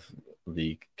of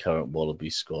the current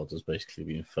Wallaby squad has basically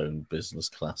been phoned business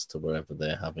class to wherever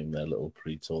they're having their little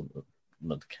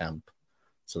pre-tournament camp,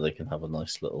 so they can have a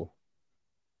nice little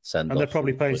send-off. And they're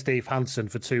probably paying Steve Hansen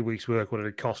for 2 weeks' work what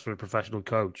it cost for a professional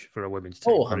coach for a women's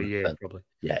team for a year, probably.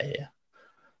 Yeah.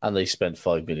 And they spent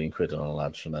 £5 million on a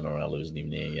lad from NRL who isn't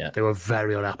even here yet. They were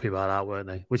very unhappy about that, weren't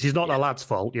they? Which is not the lad's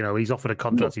fault. He's offered a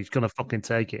contract. He's going to fucking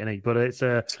take it, isn't he? But it's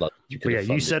like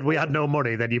you said we had no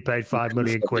money, then you paid £5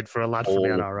 million for a lad from the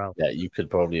NRL. Yeah, you could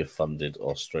probably have funded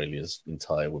Australia's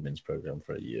entire women's program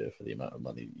for a year for the amount of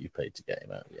money you paid to get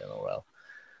him out of the NRL.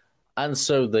 And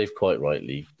so they've quite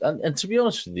rightly... And to be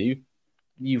honest with you,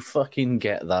 you fucking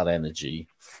get that energy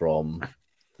from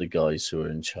the guys who are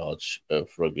in charge of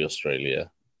Rugby Australia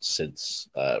since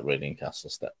Raelene Castle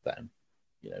stepped down.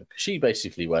 She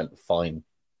basically went, fine,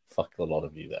 fuck a lot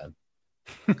of you then.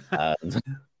 And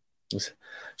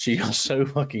she got so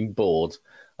fucking bored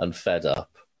and fed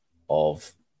up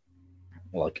of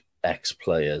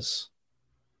ex-players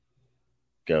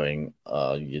going,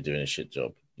 you're doing a shit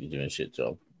job.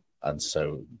 And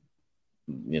so,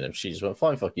 she just went,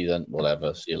 fine, fuck you then,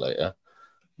 whatever, see you later.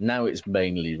 Now it's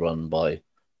mainly run by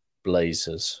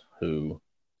Blazers who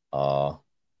are,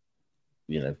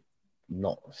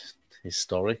 not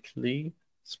historically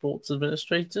sports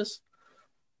administrators.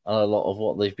 And a lot of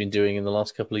what they've been doing in the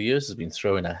last couple of years has been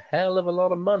throwing a hell of a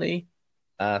lot of money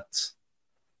at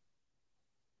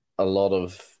a lot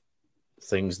of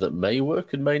things that may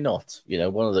work and may not.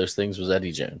 One of those things was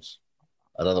Eddie Jones.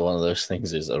 Another one of those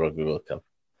things is a Rugby World Cup.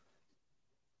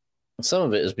 And some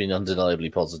of it has been undeniably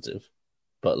positive,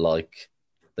 but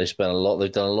they've done a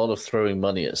lot of throwing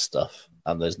money at stuff,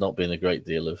 and there's not been a great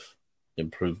deal of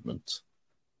improvement.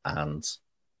 And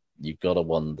you've got to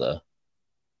wonder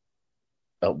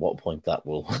at what point that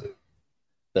will...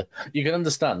 You can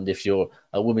understand if you're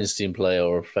a women's team player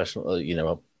or a professional,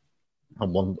 a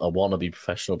wannabe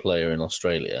professional player in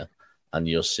Australia, and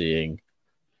you're seeing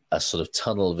a sort of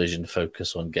tunnel vision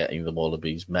focus on getting the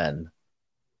Wallabies men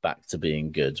back to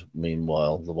being good.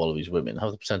 Meanwhile, the Wallabies women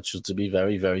have the potential to be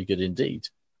very, very good indeed,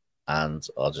 and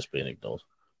are just being ignored.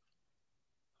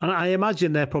 And I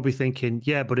imagine they're probably thinking,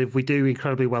 yeah, but if we do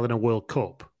incredibly well in a World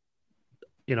Cup,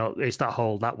 it's that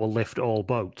whole that will lift all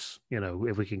boats.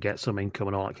 If we can get some income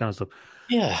and all that kind of stuff.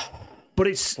 Yeah, but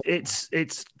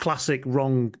it's classic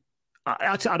wrong.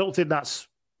 I don't think that's.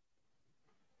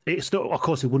 It's not. Of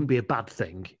course, it wouldn't be a bad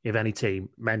thing if any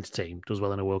men's team, does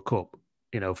well in a World Cup.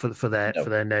 For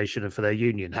their nation and for their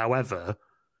union. However,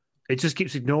 it just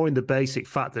keeps ignoring the basic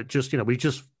fact that we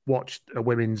just watched a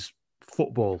women's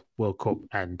football World Cup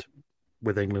end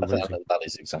with England losing. That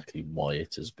is exactly why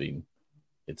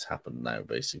it's happened now,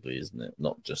 basically, isn't it?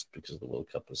 Not just because the World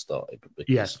Cup has started, but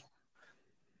because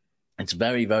it's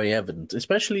very, very evident,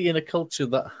 especially in a culture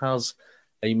that has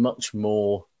a much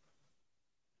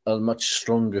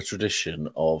stronger tradition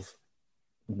of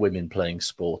women playing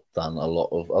sport than a lot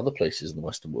of other places in the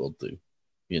Western world do.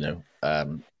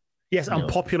 Yes, and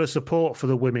popular support for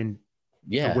the women.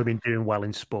 Yeah, for women doing well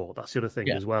in sport. That's the other thing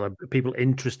as well. And people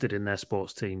interested in their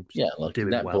sports teams. Yeah, like doing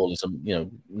netball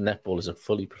netball is a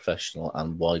fully professional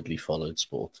and widely followed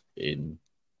sport in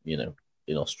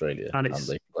Australia, and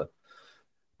they play.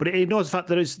 But it ignores the fact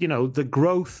that it's the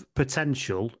growth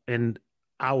potential in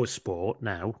our sport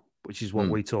now, which is what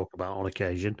we talk about on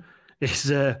occasion, is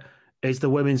the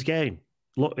women's game.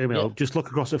 Look, just look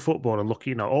across at football and look.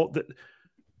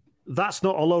 That's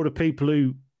not a load of people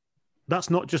who. That's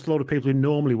not just a lot of people who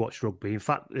normally watch rugby. In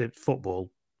fact,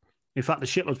 football. In fact, the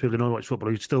shitloads of people who normally watch football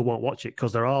who still won't watch it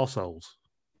because they're arseholes.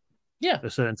 Yeah. A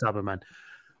certain type of man.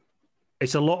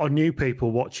 It's a lot of new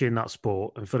people watching that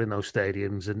sport and filling those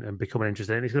stadiums and becoming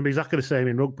interested. And it's going to be exactly the same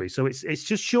in rugby. So it's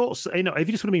just short. If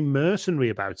you just want to be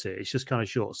mercenary about it, it's just kind of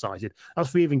short-sighted.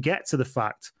 As we even get to the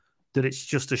fact that it's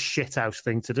just a shithouse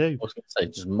thing to do. I was going to say,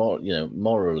 just more,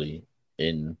 morally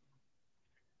in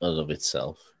and of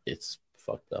itself, it's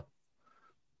fucked up.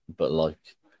 But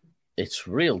it's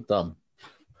real dumb.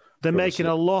 They're making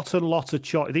a lot of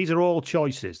choices. These are all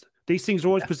choices. These things are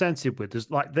always presented with.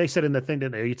 There's, like they said in the thing,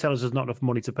 didn't they? You tell us there's not enough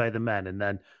money to pay the men, and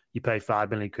then you pay $5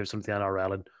 million quid something to the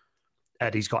NRL, and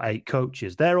Eddie's got 8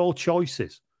 coaches. They're all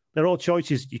choices. They're all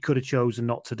choices you could have chosen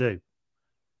not to do.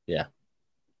 Yeah.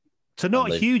 So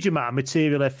not a huge amount of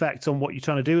material effect on what you're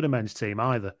trying to do with the men's team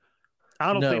either.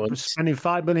 I don't think spending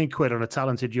 $5 million quid on a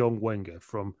talented young winger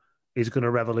is going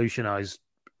to revolutionise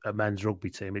a men's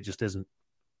rugby team. It just isn't.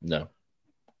 No.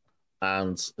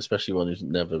 And especially one who's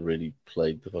never really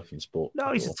played the fucking sport.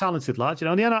 No, he's a talented lad,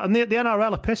 And the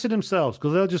NRL are pissing themselves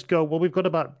because they'll just go, well, we've got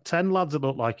about 10 lads that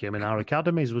look like him in our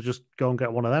academies. We'll just go and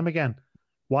get one of them again.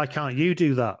 Why can't you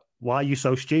do that? Why are you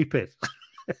so stupid?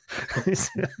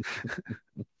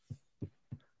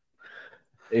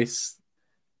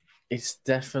 It's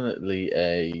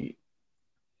definitely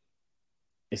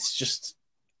it's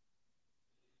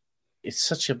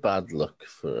such a bad look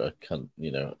for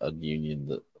a union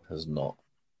that has not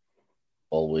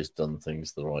always done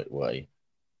things the right way,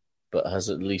 but has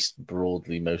at least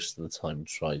broadly most of the time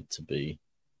tried to be,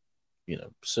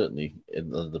 certainly in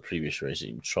the previous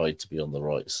regime, tried to be on the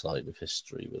right side of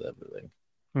history with everything.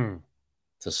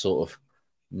 To sort of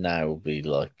now be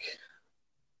like,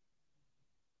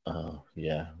 oh,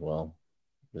 yeah, well,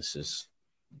 this is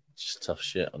just tough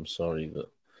shit. I'm sorry that,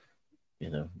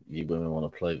 you women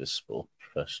want to play this sport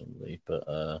professionally, but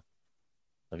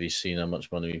have you seen how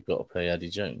much money we've got to pay Eddie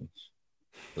Jones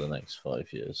for the next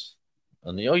 5 years?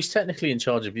 And he's technically in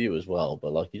charge of you as well,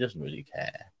 but he doesn't really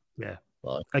care. Yeah.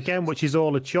 Again, which is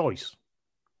all a choice.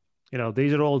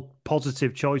 These are all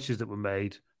positive choices that were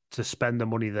made to spend the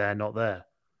money there, not there.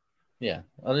 Yeah.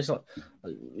 And it's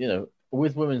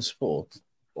with women's sport,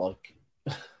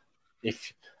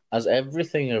 as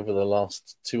everything over the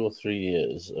last 2 or 3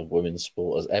 years of women's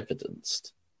sport has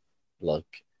evidenced,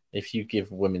 if you give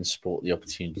women's sport the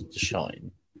opportunity to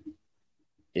shine,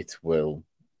 it will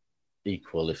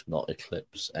equal, if not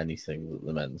eclipse, anything that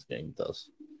the men's game does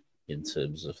in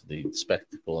terms of the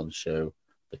spectacle on show,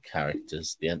 the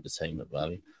characters, the entertainment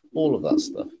value, all of that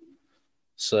stuff.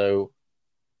 So,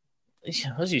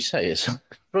 as you say,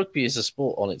 rugby is a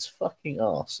sport on its fucking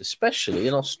arse, especially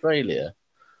in Australia,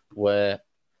 where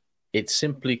it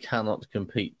simply cannot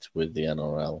compete with the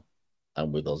NRL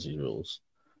and with Aussie rules.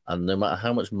 And no matter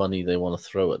how much money they want to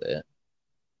throw at it,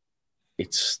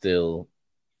 it's still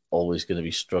always going to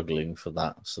be struggling for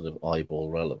that sort of eyeball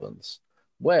relevance.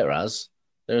 Whereas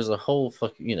there's a whole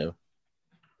fucking,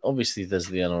 obviously there's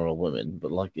the NRL women,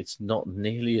 but it's not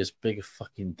nearly as big a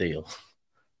fucking deal.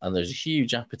 And there's a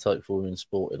huge appetite for women's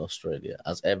sport in Australia,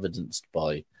 as evidenced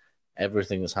by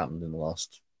everything that's happened in the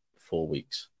last 4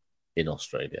 weeks in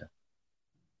Australia.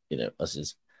 As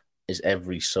is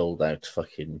every sold out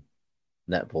fucking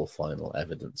netball final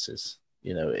evidences.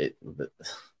 It's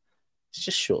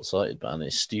just short-sighted, man.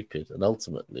 It's stupid. And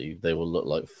ultimately, they will look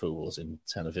like fools in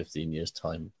 10 or 15 years'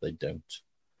 time if they don't.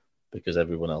 because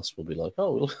everyone else will be like,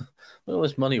 oh, look at all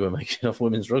this money we're making off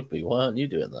women's rugby. Why aren't you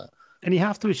doing that? And you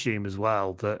have to assume as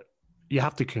well that you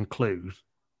have to conclude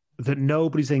that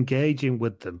nobody's engaging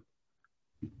with them.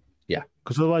 Yeah.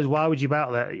 Because otherwise, why would you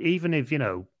battle that? Even if,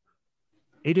 even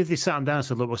if they sat them down and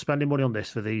said, look, we're spending money on this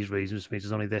for these reasons, which means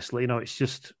there's only this, it's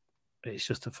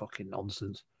just a fucking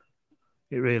nonsense.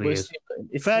 It really is.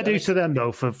 Fair dues to them,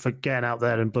 though, for getting out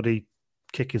there and bloody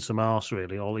kicking some arse,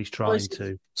 really. All he's trying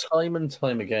to. Time and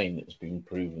time again, it's been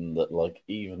proven that, like,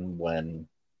 even when,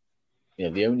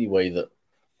 the only way that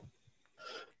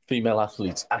female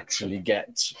athletes actually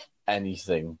get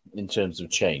anything in terms of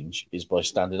change is by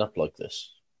standing up like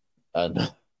this.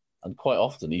 And quite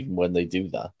often, even when they do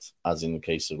that, as in the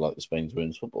case of, like, the Spain's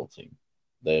women's football team,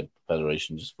 their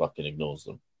federation just fucking ignores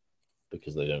them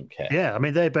because they don't care. Yeah, I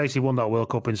mean, they basically won that World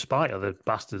Cup in spite of the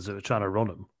bastards that were trying to run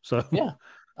them. So yeah,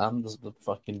 and there's the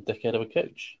fucking dickhead of a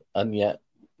coach. And yet,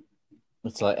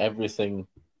 it's like everything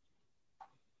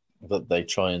that they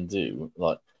try and do,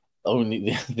 like,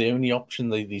 the only option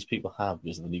these people have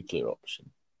is the nuclear option.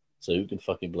 So who can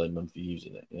fucking blame them for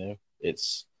using it?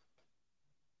 It's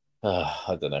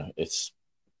I don't know. It's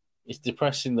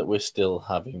depressing that we're still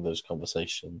having those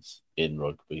conversations in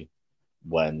rugby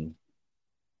when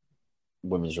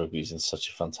women's rugby is in such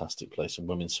a fantastic place and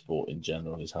women's sport in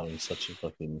general is having such a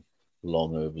fucking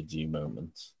long overdue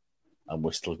moment. And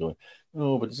we're still going,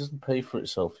 oh, but it doesn't pay for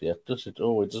itself yet, does it?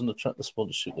 Oh, it doesn't attract the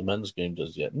sponsorship the men's game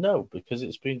does yet. No, because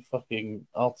it's been fucking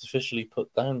artificially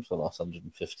put down for the last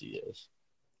 150 years.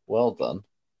 Well done.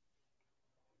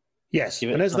 Yes,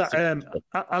 and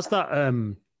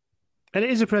and it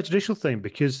is a prejudicial thing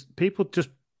because people just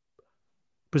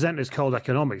present it as cold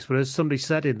economics. But as somebody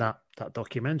said in that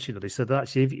documentary, that they said that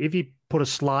actually, if you put a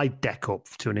slide deck up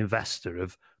to an investor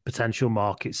of potential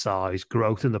market size,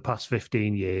 growth in the past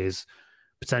 15 years,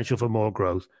 potential for more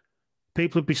growth,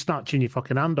 people would be snatching your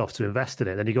fucking hand off to invest in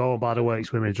it. Then you go, oh, by the way,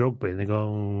 it's women's rugby, and they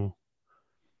go,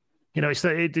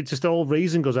 it just all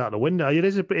reason goes out the window. It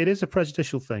is a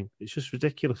prejudicial thing. It's just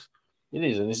ridiculous. It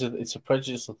is, and it's a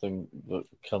prejudicial thing that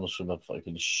comes from a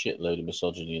fucking shitload of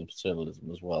misogyny and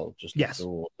paternalism as well. Just yes,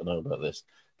 to know about this.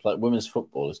 Like women's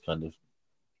football is kind of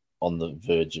on the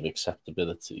verge of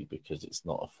acceptability because it's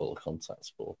not a full contact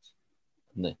sport.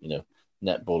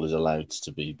 Netball is allowed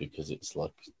to be because it's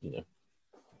like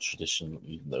traditional,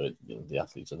 even though the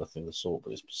athletes are nothing of the sort,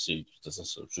 but it's perceived as a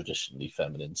sort of traditionally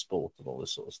feminine sport and all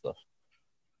this sort of stuff.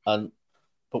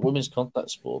 But women's contact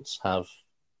sports have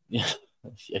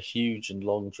a huge and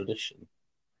long tradition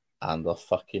and are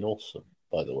fucking awesome,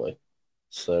 by the way.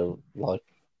 So, like,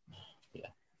 yeah.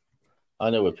 I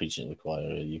know we're preaching to the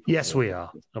choir. Yes, we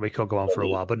are. And we could go on for a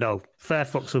while. But no, fair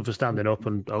fucks up for standing up,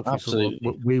 and hopefully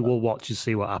we will watch and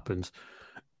see what happens.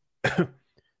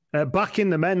 Back in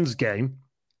the men's game,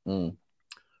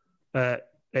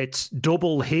 it's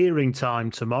double hearing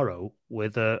time tomorrow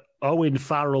with Owen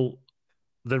Farrell,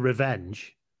 The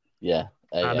Revenge. Yeah.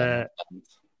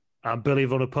 And Billy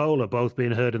Vunipola both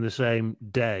being heard in the same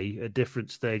day at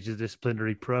different stages of the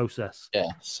disciplinary process.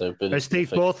 Yeah, so Billy, as Steve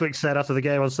Borthwick said after the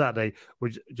game on Saturday, we're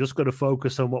just going to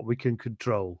focus on what we can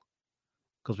control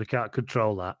because we can't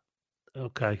control that.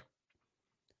 Okay.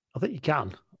 I think you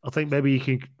can. I think maybe you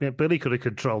can. Billy could have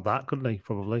controlled that, couldn't he?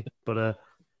 Probably. But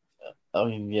I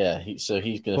mean, yeah. He's going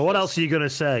to. But what else are you going to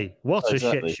say? What a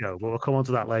shit show. But we'll come on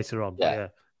to that later on. Yeah.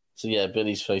 So, yeah,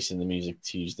 Billy's facing the Music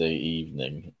Tuesday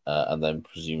evening and then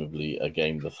presumably a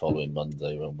game the following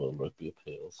Monday when World Rugby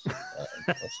appeals.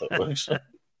 That's how it works.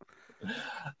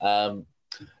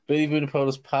 Billy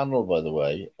Vunipola's panel, by the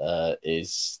way,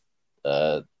 is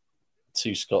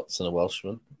two Scots and a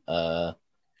Welshman. The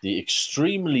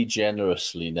extremely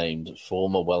generously named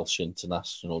former Welsh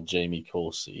international Jamie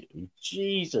Coursey.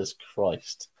 Jesus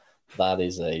Christ, that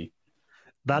is a...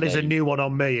 That is a new one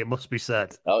on me, it must be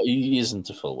said. Oh, he isn't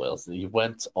a full Wales. He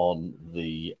went on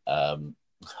the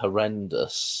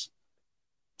horrendous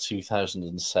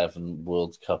 2007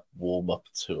 World Cup warm-up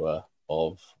tour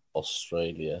of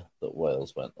Australia that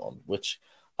Wales went on, which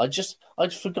I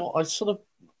forgot. I sort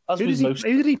of... Who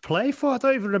did he play for? I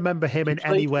don't even remember him in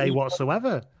any way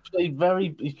whatsoever. He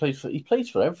played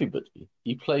for everybody.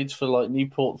 He played for like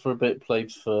Newport for a bit,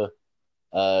 played for...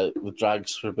 with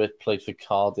Drags for a bit, played for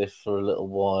Cardiff for a little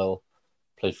while,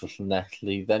 played for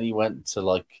Llanelli. Then he went to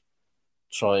like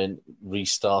try and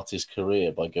restart his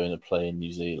career by going to play in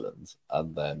New Zealand,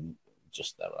 and then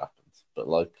just never happened. But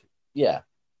like, yeah,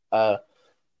 a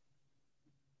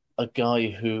guy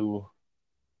who,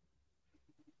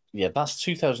 yeah, that's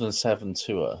 2007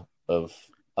 tour of.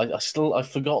 I've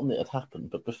forgotten it had happened,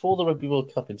 but before the Rugby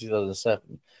World Cup in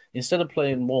 2007, instead of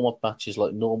playing warm-up matches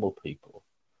like normal people,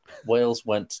 Wales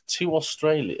went to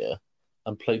Australia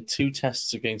and played 2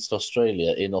 tests against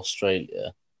Australia in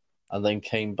Australia, and then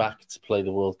came back to play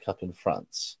the World Cup in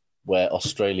France, where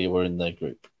Australia were in their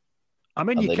group. I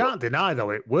mean, And you can't deny, though,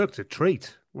 it worked a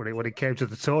treat when it came to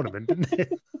the tournament, didn't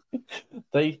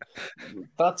it?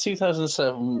 That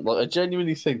 2007, like, I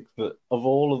genuinely think that of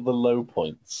all of the low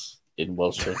points in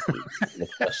Welsh rugby,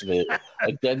 especially,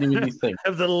 I genuinely think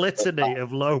of the litany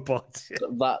of low points,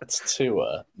 that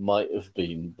tour might have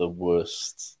been the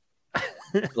worst,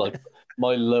 like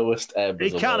my lowest ebb.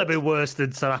 It can't have been worse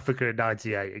than South Africa in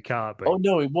 '98. It can't be. Oh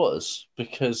no, it was,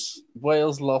 because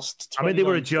Wales lost. I mean, they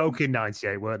were a joke in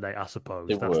 '98, weren't they? I suppose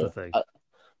that's the thing.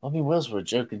 I mean, Wales were a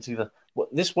joke in 2000.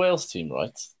 This Wales team,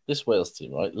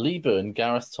 right? Lee Byrne,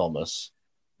 Gareth Thomas,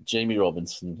 Jamie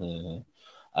Robinson,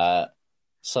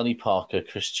 Sonny Parker,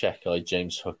 Chris Checkeye,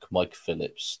 James Hook, Mike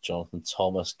Phillips, Jonathan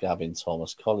Thomas, Gavin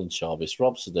Thomas, Colin Jarvis,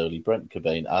 Rob Sidoli, Brent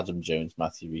Cobain, Adam Jones,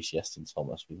 Matthew Rees, Yeston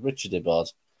Thomas, with Richard Ibbard,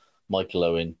 Michael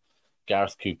Owen,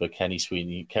 Gareth Cooper, Kerry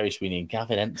Sweeney, and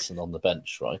Gavin Ensign on the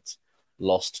bench, right?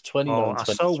 Lost 29. Oh, I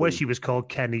so wish he was called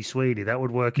Kenny Sweeney. That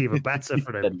would work even better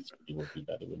for him. Kenny Sweeney would be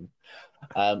better, wouldn't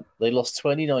they lost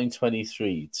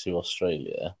 29-23 to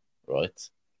Australia, right?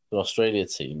 An Australia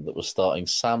team that was starting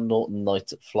Sam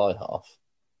Norton-Knight at fly half,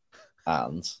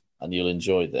 and you'll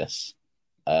enjoy this,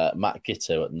 Matt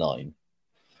Giteau at 9.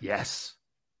 Yes.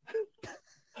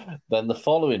 Then the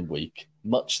following week,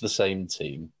 much the same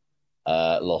team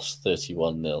lost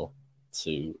 31-0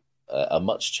 to a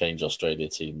much changed Australia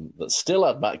team that still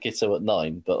had Matt Giteau at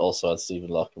 9, but also had Stephen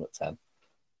Larkham at 10.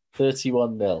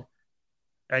 31-0.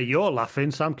 Hey, you're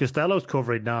laughing. Sam Costello's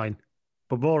covering 9.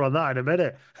 But more on that in a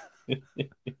minute.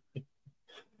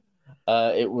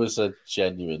 It was a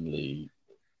genuinely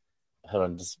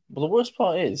horrendous. Well, the worst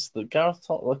part is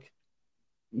that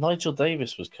Nigel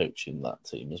Davis was coaching that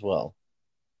team as well.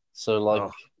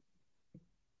 So,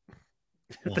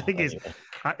 the thing is,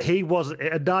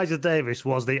 Nigel Davis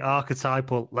was the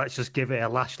archetypal, let's just give it a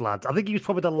lash, lads. I think he was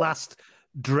probably the last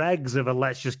dregs of a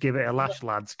let's just give it a lash,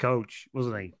 lads coach,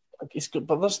 wasn't he? It's good,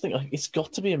 but that's the thing. It's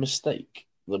got to be a mistake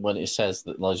that when it says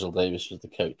that Nigel Davis was the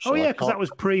coach. Oh, yeah, because that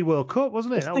was pre-World Cup,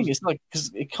 wasn't it?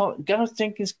 Because Gareth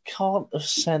Jenkins can't have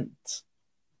sent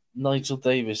Nigel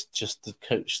Davis just to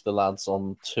coach the lads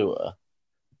on tour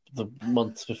the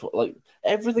month before. Like,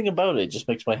 everything about it just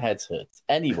makes my head hurt.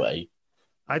 Anyway.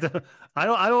 I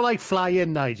don't like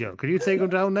flying, Nigel. Can you take him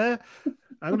down there?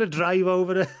 I'm going to drive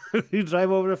over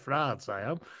to France. I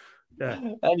am. Yeah.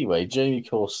 Anyway, Jamie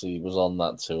Coursey was on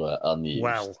that tour unused.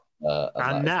 Well,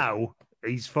 and now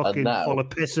he's fucking full of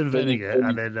piss and vinegar.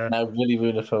 Now Billy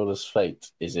Vunifola's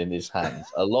fate is in his hands,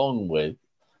 along with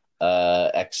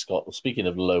ex-Scot. Speaking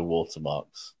of low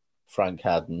watermarks, Frank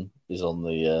Hadden is on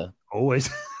the always.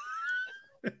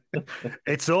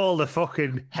 It's all the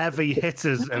fucking heavy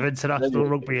hitters of international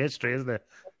rugby history, isn't it?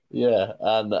 Yeah,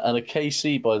 and a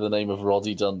KC by the name of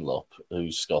Roddy Dunlop,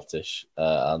 who's Scottish,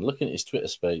 and looking at his Twitter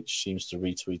page, seems to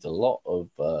retweet a lot of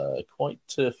quite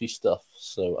turfy stuff.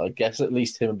 So I guess at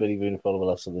least him and Billy Vunifola will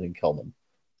have something in common.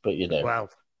 But well,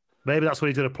 maybe that's what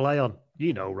he's going to play on.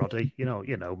 You know, Roddy. You know,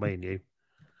 me and you.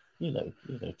 You know,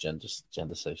 gender safe.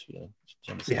 Gender safe.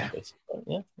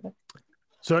 Yeah.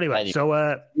 So anyway,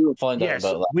 we'll find out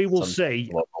about that. We will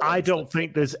see. I don't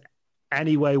think there's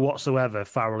any way whatsoever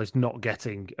Farrell is not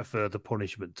getting a further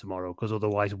punishment tomorrow, because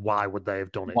otherwise, why would they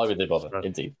have done it? Why would they bother? So,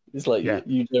 indeed. It's like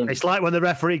you don't. It's like when the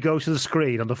referee goes to the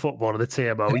screen on the football and the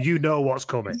TMO, you know what's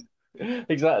coming.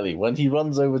 Exactly. When he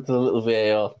runs over to the little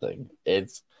VAR thing,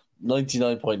 it's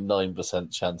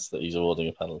 99.9% chance that he's awarding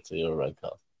a penalty or a red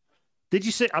card. Did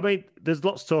you see? I mean, there's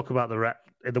lots of talk about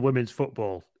in the women's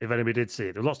football, if anybody did see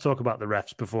it. There's lots of talk about the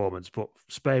ref's performance, but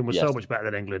Spain was so much better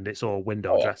than England, it's all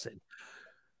window dressing.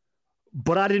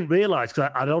 But I didn't realise,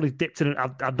 because I'd only dipped in,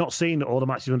 I'd not seen all the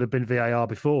matches when there'd been VAR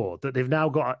before, that they've now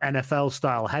got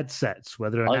NFL-style headsets where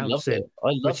they're announcing,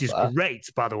 which is great,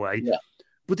 by the way. Yeah.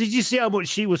 But did you see how much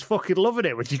she was fucking loving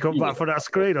it when she come back from that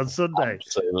screen on Sunday?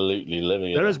 Absolutely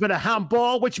living it. There has been a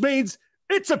handball, which means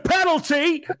it's a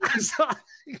penalty.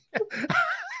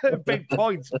 Big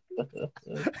point.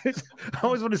 I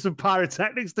always wanted some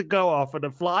pyrotechnics to go off and a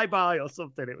flyby or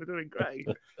something. It would have been great.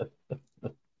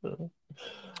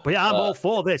 But yeah, I'm all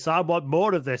for this. I want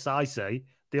more of this, I say.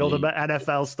 The ultimate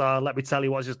NFL style, let me tell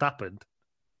you what's just happened.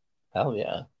 Hell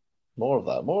yeah. More of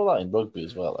that. More of that in rugby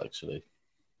as well, actually.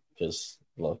 Because,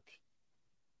 look,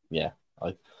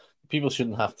 people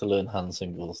shouldn't have to learn hand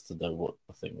singles to know what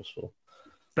the thing was for.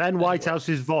 Ben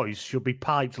Whitehouse's voice should be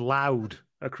piped loud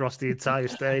across the entire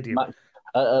stadium.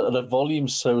 The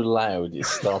volume's so loud,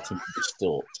 it's starting to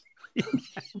distort.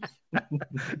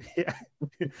 Yeah.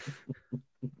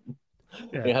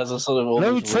 Yeah. It has a sort of.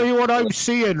 Let me tell you what I'm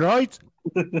seeing, right?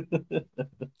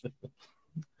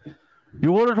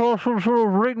 You want to have some sort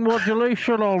of ring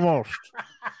modulation almost.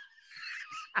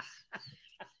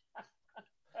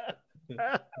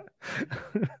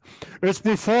 It's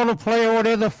before the player went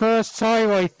in the first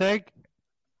time, I think.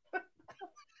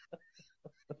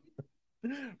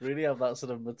 Really have that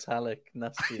sort of metallic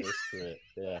nastiness to it.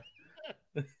 Yeah.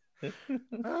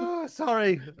 Oh,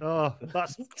 sorry. Oh,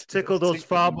 that's tickled us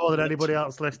far more than anybody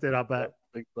else listening, I bet.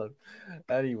 Big time.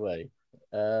 Anyway,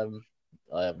 I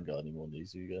haven't got any more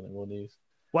news. Have you got any more news?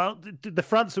 Well, the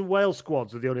France and Wales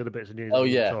squads are the only other bits of news Oh, we're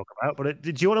going yeah. to talk about. But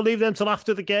did you want to leave them till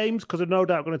after the games? Because we're no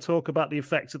doubt going to talk about the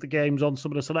effects of the games on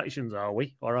some of the selections, are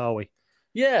we? Or are we?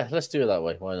 Yeah, let's do it that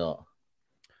way. Why not?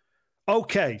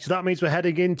 Okay, so that means we're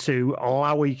heading into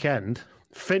La Weekend.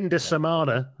 Fin de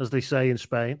semana, as they say in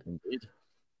Spain. Indeed.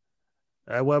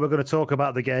 Where we're going to talk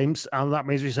about the games. And that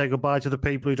means we say goodbye to the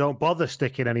people who don't bother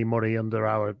sticking any money under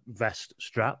our vest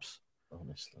straps.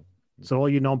 Honestly. So all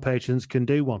you non-patrons can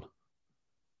do one.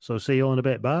 So see you all in a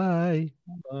bit. Bye.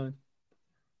 Bye.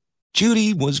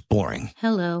 Judy was boring.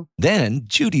 Hello. Then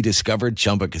Judy discovered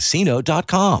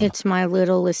ChumbaCasino.com. It's my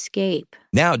little escape.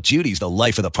 Now Judy's the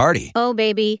life of the party. Oh,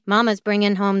 baby, mama's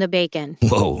bringing home the bacon.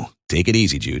 Whoa, take it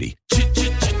easy, Judy.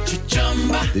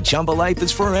 The Chumba life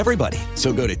is for everybody.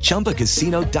 So go to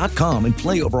ChumbaCasino.com and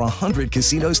play over 100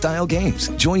 casino-style games.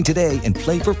 Join today and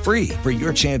play for free for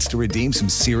your chance to redeem some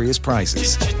serious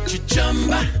prizes.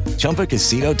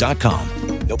 ChumbaCasino.com.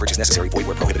 No purchase necessary. Void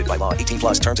where prohibited by law. 18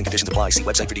 plus terms and conditions apply. See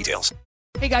website for details.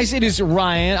 Hey guys, it is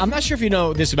Ryan. I'm not sure if you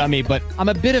know this about me, but I'm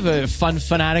a bit of a fun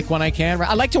fanatic when I can.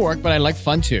 I like to work, but I like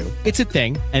fun too. It's a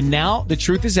thing. And now the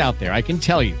truth is out there. I can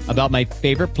tell you about my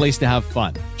favorite place to have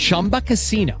fun. Chumba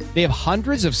Casino. They have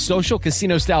hundreds of social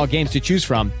casino style games to choose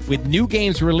from with new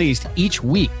games released each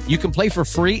week. You can play for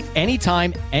free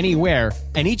anytime, anywhere.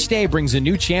 And each day brings a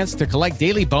new chance to collect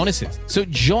daily bonuses. So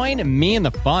join me in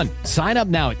the fun. Sign up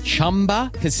now at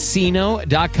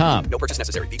ChumbaCasino.com. No purchase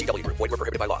necessary. VGW Group. Void where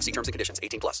prohibited by law. See terms and conditions.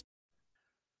 18 plus.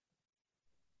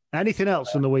 Anything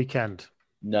else from the weekend?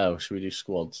 No, should we do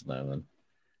squads now then?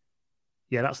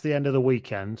 Yeah, that's the end of the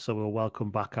weekend. So we'll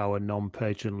welcome back our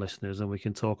non-patron listeners and we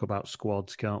can talk about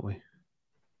squads, can't we?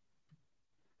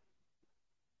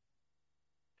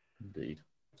 Indeed.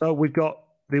 So we've got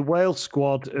the Wales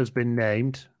squad has been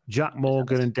named. Jack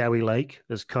Morgan and Dewi Lake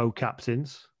as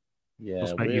co-captains. Yeah,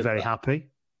 must make you very happy.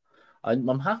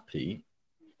 I'm happy.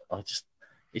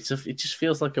 It just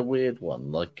feels like a weird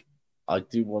one. Like I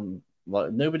do want,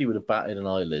 like nobody would have batted an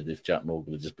eyelid if Jack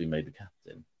Morgan had just been made the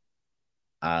captain,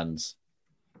 and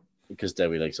because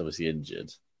Dewi Lake's obviously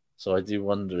injured. So I do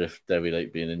wonder if Dewi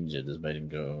Lake being injured has made him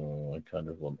go,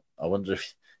 oh, I wonder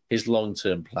if his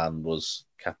long-term plan was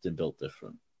captain built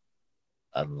different.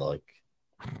 And like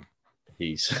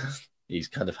he's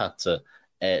kind of had to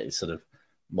sort of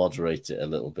moderate it a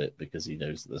little bit because he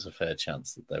knows that there's a fair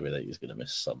chance that Dewi Lake is going to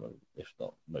miss some, if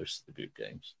not most, of the group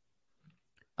games.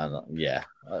 And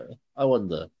I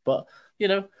wonder. But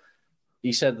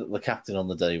he said that the captain on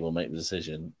the day will make the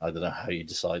decision. I don't know how you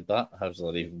decide that. How does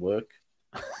that even work?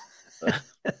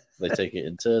 They take it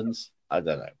in turns. I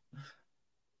don't know.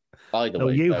 Either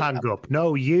way, you hang up.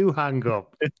 No, you hang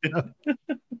up.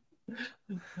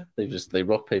 They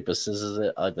rock, paper, scissors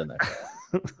it. I don't know.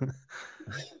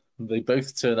 They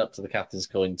both turn up to the captain's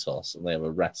coin toss and they have a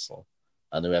wrestle,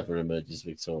 and whoever emerges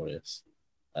victorious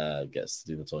gets to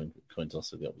do the coin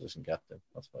toss with the opposition captain.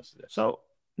 That's my suggestion. So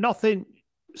nothing,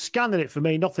 scanning it for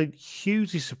me, nothing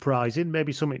hugely surprising.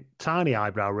 Maybe something tiny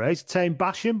eyebrow raised. Tame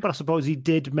Basham, but I suppose he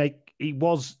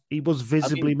was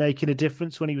visibly making a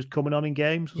difference when he was coming on in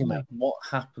games. Wasn't he? What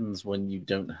happens when you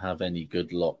don't have any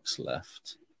good locks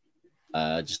left?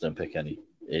 Just don't pick any.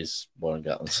 Is Warren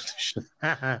Gatland's solution?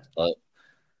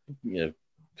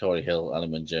 Corey Hill,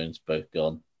 Alan Jones both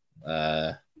gone.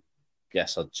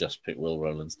 Guess I'd just pick Will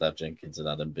Rowland, Stab Jenkins, and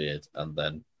Adam Beard, and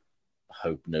then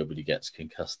hope nobody gets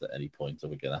concussed at any point, or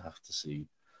we're going to have to see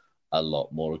a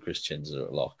lot more of Chris Chinzer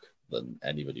at lock than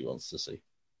anybody wants to see.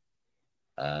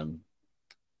 I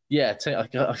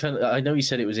know he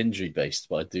said it was injury based,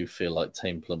 but I do feel like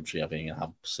Tame Plumtree having an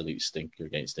absolute stinker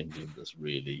against England has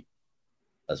really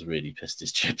pissed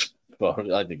his chips.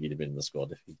 But I think he'd have been in the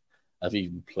squad if he had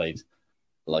even played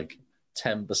like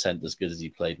 10% as good as he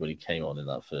played when he came on in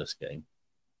that first game.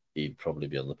 He'd probably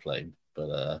be on the plane.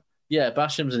 But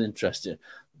Basham's an interesting.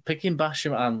 Picking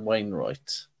Basham and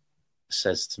Wainwright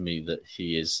says to me that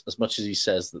he is, as much as he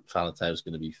says that Faletau is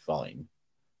going to be fine,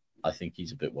 I think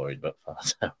he's a bit worried about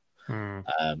Faletau.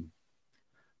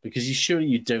 Because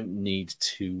you don't need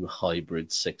two hybrid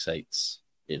 6'8s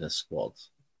in a squad.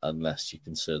 unless you're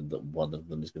concerned that one of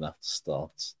them is going to have to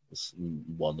start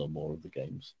one or more of the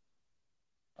games.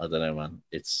 I don't know, man.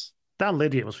 It's Dan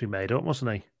Lydiate must be made up,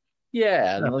 mustn't he?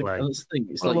 yeah, and Fair play. and this thing,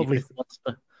 it's What a like lovely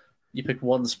you pick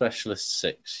one specialist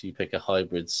 6, you pick a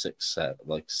hybrid 6 set,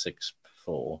 like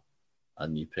 6-4,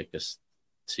 and you pick a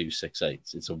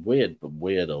 2-6-8. It's a weird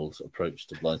old approach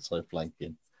to blindside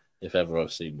flanking, if ever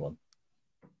I've seen one.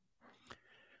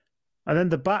 And then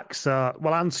the backs are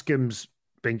Anscombe's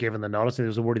been given the nod. I think there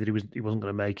was a worry that he wasn't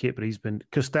going to make it, but he's been.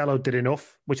 Costello did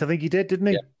enough, which I think he did, didn't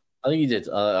he? Yeah, I think he did.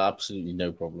 Absolutely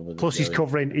no problem with it. Plus, he's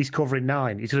covering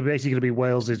 9. He's basically going to be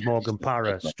Wales's Morgan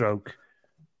Parra stroke.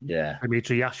 Yeah,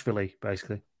 Dimitri Yashvili,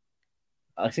 basically.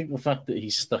 I think the fact that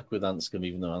he's stuck with Anscombe,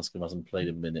 even though Anscombe hasn't played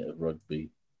a minute of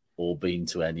rugby or been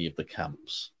to any of the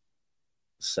camps,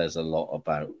 says a lot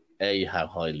about how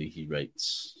highly he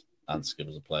rates Anscombe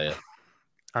as a player.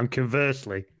 And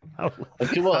conversely, how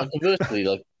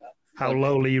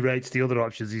lowly he rates the other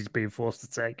options he's being forced to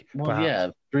take. Well, perhaps. yeah,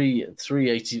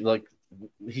 380. Like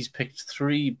he's picked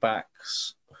 3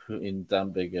 backs in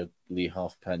Dan Biggar, Lee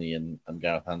Halfpenny, and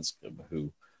Gareth Anscombe,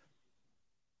 who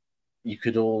you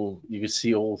could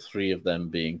see all 3 of them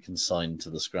being consigned to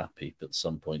the scrap heap at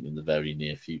some point in the very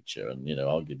near future, and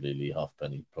arguably Lee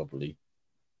Halfpenny probably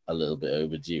a little bit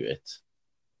overdue it,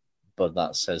 but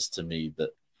that says to me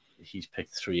that he's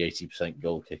picked 80%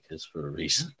 goal kickers for a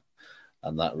reason.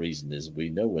 And that reason is we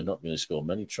know we're not going to score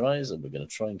many tries and we're going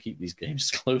to try and keep these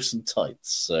games close and tight.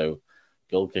 So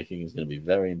goal kicking is going to be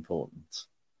very important.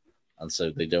 And so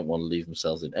they don't want to leave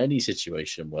themselves in any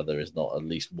situation where there is not at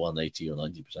least 180 or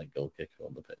 90% goal kicker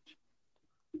on the pitch.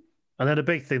 And then a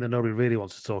big thing that nobody really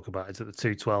wants to talk about is that the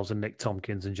 212s and Nick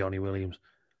Tompkins and Johnny Williams.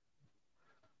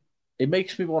 It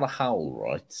makes me want to howl,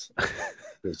 right?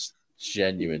 Because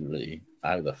genuinely,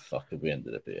 how the fuck have we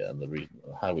ended up here? And the reason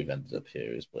how we've ended up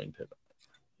here is Blaine Pivot.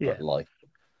 Yeah. But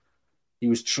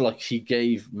he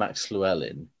gave Max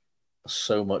Llewellyn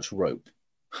so much rope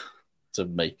to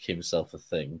make himself a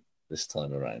thing this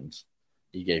time around.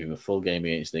 He gave him a full game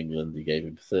against England. He gave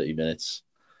him 30 minutes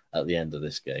at the end of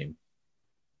this game.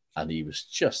 And he was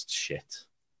just shit.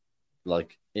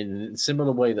 Like, in a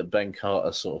similar way that Ben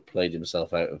Carter sort of played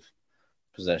himself out of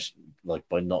possession, like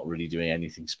by not really doing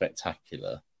anything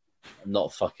spectacular,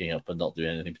 not fucking up and not doing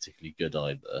anything particularly good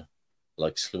either.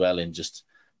 Like Llewellyn just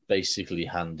basically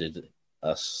handed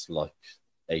us like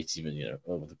 80 minutes,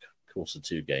 over the course of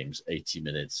 2 games, 80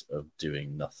 minutes of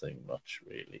doing nothing much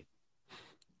really.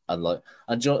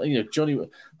 And Johnny,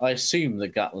 I assume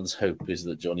that Gatland's hope is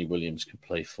that Johnny Williams can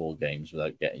play 4 games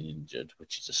without getting injured,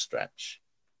 which is a stretch.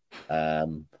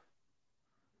 And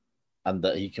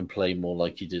that he can play more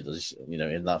like he did,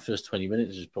 in that first 20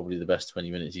 minutes is probably the best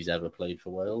 20 minutes he's ever played for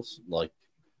Wales. Like,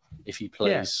 if he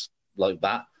plays like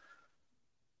that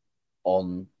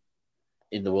in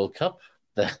the World Cup,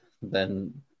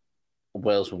 then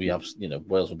Wales will be a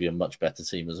much better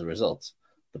team as a result.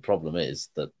 The problem is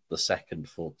that the second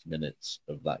 40 minutes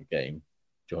of that game,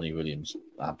 Johnny Williams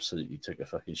absolutely took a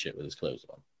fucking shit with his clothes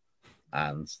on,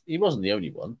 and he wasn't the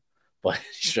only one by any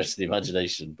stretch of the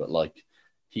imagination. But like,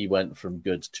 he went from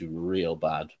good to real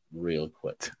bad real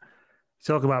quick.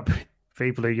 Talk about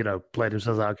people who, played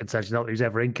themselves out of contention. Not that he's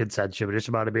ever in contention, but it just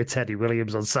reminded me of Teddy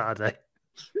Williams on Saturday.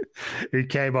 He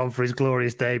came on for his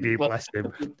glorious debut, bless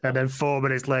him. And then 4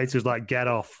 minutes later, was like, get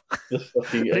off.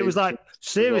 And it was like,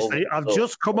 seriously, I've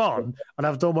just come on and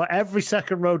I've done what every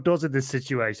second row does in this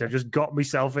situation. I've just got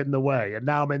myself in the way. And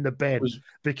now I'm in the bin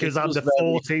because I'm the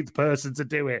 14th person to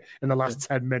do it in the last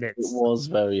 10 minutes. It was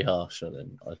very harsh on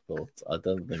him, I thought. I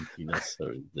don't think he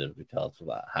necessarily deserved the card for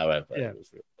that. However, it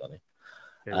was really funny.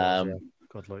 It was,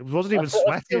 God, look, it wasn't even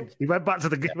sweating. He went back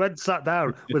to sat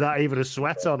down without even a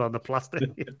sweat on the plastic.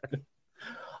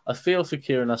 I feel for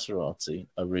Kieran Asarati.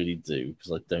 I really do,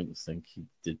 because I don't think he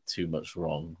did too much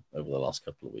wrong over the last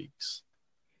couple of weeks.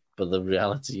 But the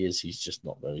reality is he's just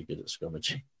not very good at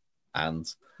scrummaging. And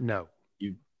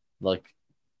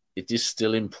it is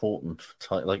still important for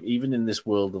tight, like even in this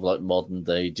world of like modern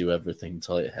day do everything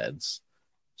tight heads,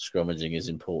 scrummaging is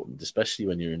important, especially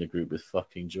when you're in a group with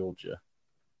fucking Georgia.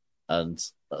 And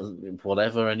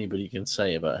whatever anybody can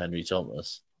say about Henry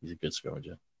Thomas, he's a good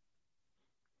scrummager.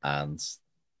 And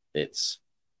it's,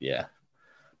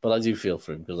 But I do feel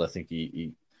for him because I think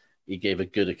he gave a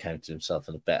good account of himself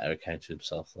and a better account of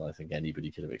himself than I think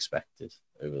anybody could have expected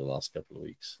over the last couple of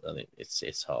weeks. And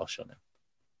it's harsh on him.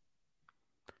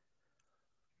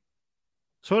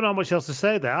 So not much else to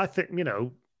say there. I think,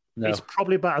 it's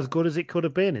probably about as good as it could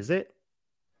have been, is it?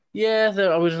 Yeah,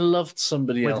 I would have loved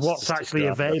somebody with else what's to actually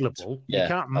stick around. available. Yeah, You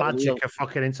can't I would magic love- a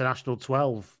fucking international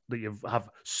 12 that you have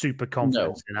super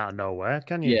confidence in out of nowhere,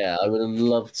 can you? Yeah, I would have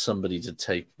loved somebody to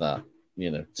take that,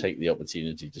 take the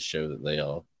opportunity to show that they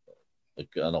are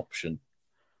an option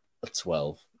at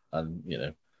 12. And,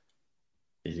 it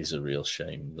is a real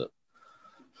shame that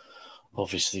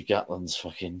obviously Gatland's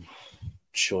fucking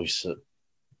choice at,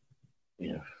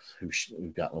 who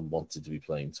Gatland wanted to be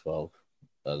playing 12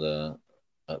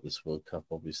 at this World Cup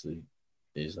obviously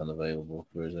is unavailable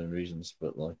for his own reasons.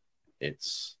 But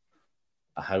it's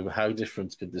how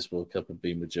different could this World Cup have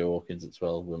been with Joe Hawkins at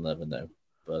 12? We'll never know.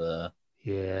 But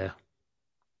yeah.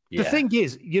 The thing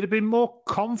is, you'd have been more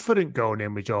confident going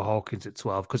in with Joe Hawkins at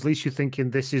 12 because at least you're thinking,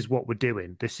 this is what we're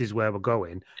doing, this is where we're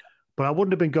going. But I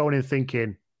wouldn't have been going in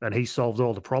thinking, and he solved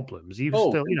all the problems. He was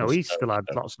still, he still had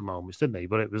lots of moments, didn't he?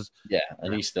 But it was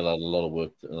and he still had a lot of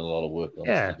work on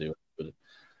to do.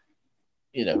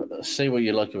 But say what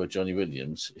you like about Johnny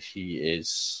Williams, he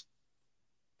is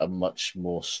a much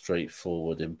more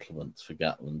straightforward implement for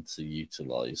Gatland to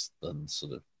utilise than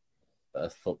sort of a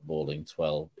footballing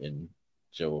 12 in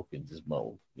Joe Hawkins'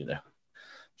 mould.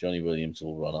 Johnny Williams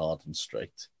will run hard and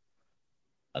straight,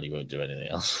 and he won't do anything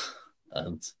else.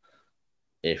 And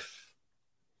if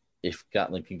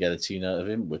Gatland can get a tune out of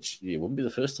him, which it wouldn't be the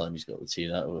first time he's got the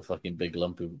tune out of a fucking big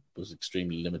lump who was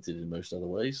extremely limited in most other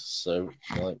ways. So,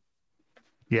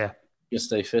 yeah, you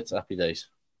stay fit. Happy days.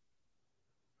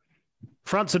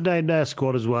 France have named their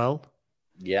squad as well.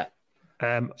 Yeah.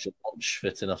 Launch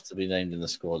fit enough to be named in the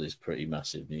squad is pretty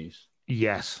massive news.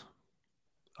 Yes.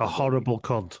 A horrible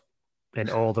cunt in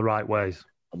all the right ways.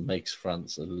 And makes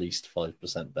France at least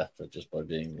 5% better just by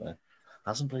being there.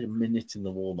 Hasn't played a minute in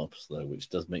the warm-ups, though, which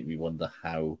does make me wonder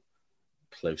how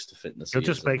close to fitness He'll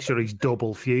just make sure he's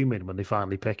double fuming when they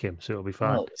finally pick him, so it'll be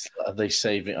fine. Well, are they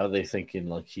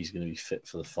thinking he's going to be fit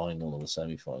for the final or the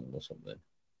semi-final or something?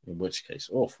 In which case,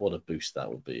 what a boost that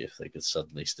would be if they could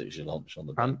suddenly stick Jelanche on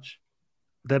the bench.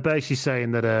 They're basically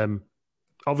saying that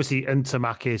obviously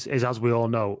Intermac is, as we all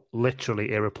know,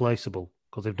 literally irreplaceable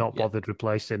because they've not bothered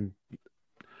replacing.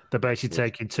 They're basically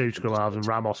taking two scrum halves and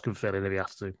Ramos can fill in if he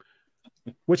has to,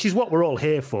 which is what we're all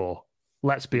here for.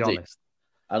 Let's be honest.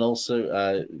 And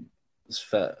also,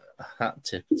 hat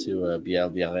tip to Biel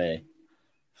Biarré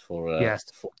for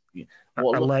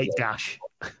a late dash.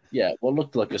 Yeah, what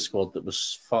looked like a squad that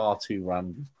was far too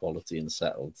random quality and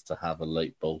settled to have a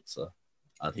late bolter.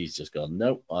 And he's just gone,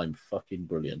 no, I'm fucking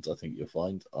brilliant. I think you'll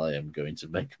find I am going to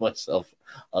make myself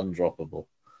undroppable.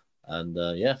 And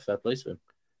fair play to him.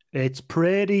 It's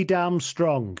pretty damn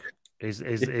strong,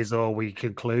 is all we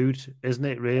conclude, isn't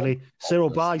it, really? Cyril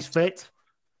Bai's fit.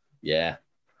 Yeah.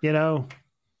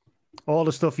 All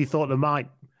the stuff you thought they might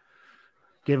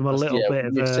give him a little bit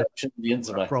of the exception of the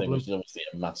Intermac problem. Thing, which is obviously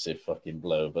a massive fucking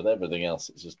blow, but everything else,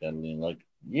 it's just going like,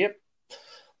 yep,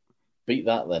 beat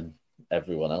that then,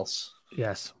 everyone else.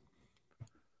 Yes.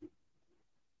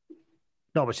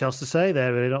 Not much else to say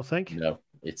there, really, I don't think. No,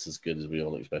 it's as good as we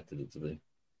all expected it to be.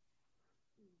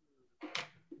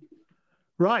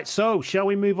 Right, so shall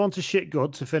we move on to shit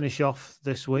good to finish off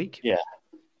this week? Yeah.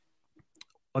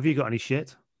 Have you got any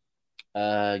shit?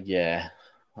 Yeah.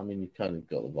 I mean, you kind of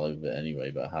got the vibe of it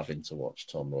anyway, but having to watch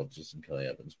Tom Rogers and Kai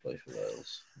Evans play for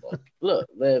Wales. Look,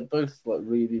 they're both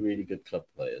really, really good club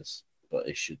players, but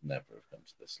it should never have come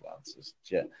to this, Lancers.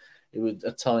 Yeah,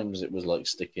 at times it was like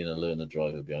sticking a learner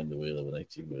driver behind the wheel of an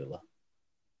 18-wheeler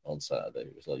on Saturday.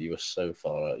 It was like you were so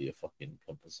far out of your fucking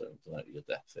comfort zone and out of your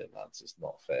depth here, Lance. It's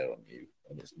not fair on you,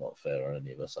 and it's not fair on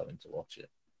any of us having to watch it.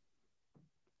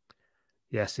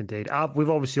 Yes, indeed. We've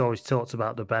obviously always talked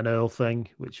about the Ben Earl thing,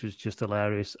 which was just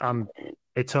hilarious. And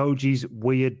Itoji's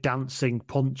weird dancing,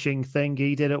 punching thing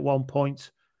he did at one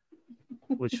point,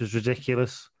 which was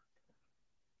ridiculous.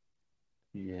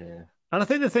 Yeah. And I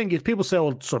think the thing is, people say,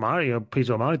 well,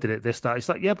 Peter O'Malley did it, this, that. It's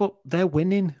like, yeah, but they're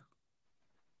winning.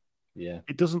 Yeah.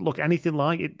 It doesn't look anything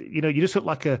like it. You just look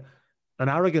like an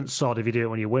arrogant sod if you do it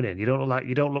when you're winning. You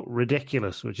don't look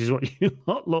ridiculous, which is what you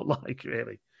look like,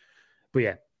 really. But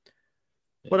yeah.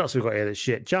 What else have we got here that's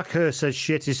shit? Jack Hurst says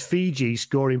shit is Fiji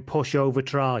scoring push-over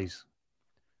tries.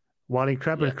 While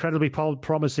incredibly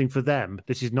promising for them,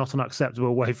 this is not an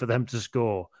acceptable way for them to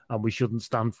score, and we shouldn't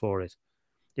stand for it.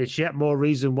 It's yet more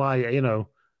reason why,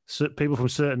 people from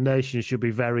certain nations should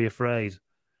be very afraid.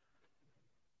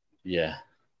 Yeah,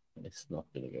 it's not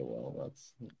going to go well.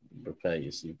 Prepare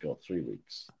yourself. You've got 3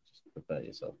 weeks. Just prepare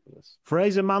yourself for this.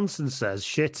 Fraser Manson says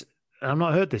shit. I've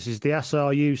not heard this. Is the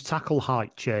SRU's tackle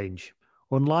height change?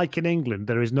 Unlike in England,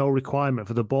 there is no requirement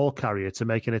for the ball carrier to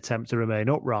make an attempt to remain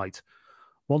upright.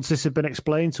 Once this had been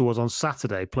explained to us on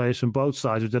Saturday, players from both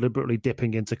sides were deliberately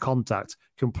dipping into contact,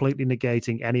 completely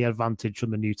negating any advantage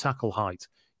from the new tackle height.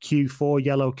 Cue 4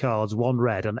 yellow cards, 1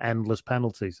 red, and endless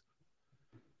penalties.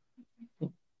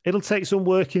 It'll take some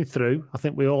working through. I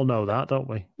think we all know that, don't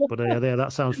we? But yeah,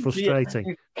 that sounds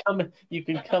frustrating. You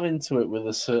can come into it with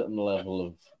a certain level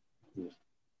of,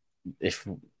 if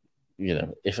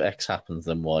X happens,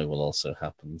 then Y will also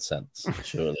happen sense,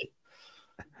 surely.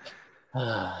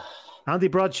 Andy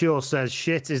Bradshaw says,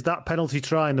 shit, is that penalty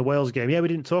try in the Wales game? Yeah, we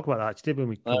didn't talk about that, actually, did when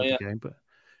we covered the game. But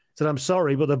said, I'm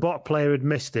sorry, but the bot player had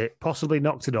missed it, possibly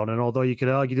knocked it on, and although you could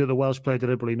argue that the Welsh player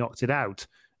deliberately knocked it out,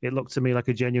 it looked to me like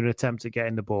a genuine attempt at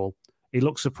getting the ball. He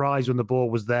looked surprised when the ball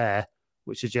was there,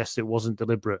 which suggests it wasn't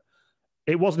deliberate.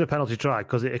 It wasn't a penalty try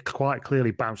because it quite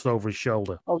clearly bounced over his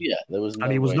shoulder. Oh, yeah. There was no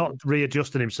and he was not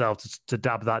readjusting himself to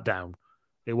dab that down.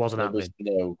 It wasn't happening.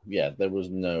 There was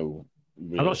no...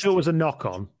 I'm not sure it was a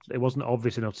knock-on. It wasn't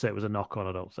obvious enough to say it was a knock-on,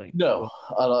 I don't think. No.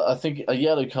 I think a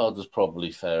yellow card was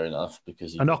probably fair enough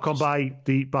because... A knock-on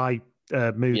by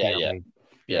Moody,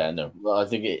 Yeah, no. Well, I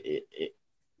think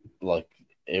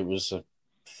it was a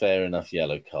fair enough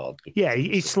yellow card. Yeah,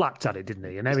 he slapped at it, didn't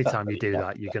he? And every time you do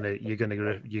that,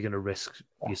 you're gonna risk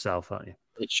yourself, aren't you?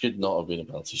 It should not have been a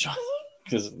penalty shot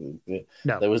because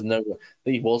there was no.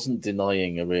 He wasn't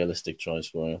denying a realistic try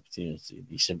scoring opportunity.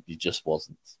 He simply just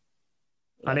wasn't.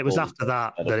 And it was after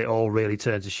that it all really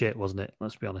turned to shit, wasn't it?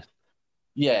 Let's be honest.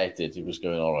 Yeah, it did. He was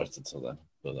going all right until then.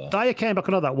 But Dyer came back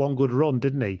on that one good run,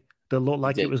 didn't he? That looked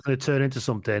like it was going to turn into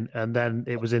something, and then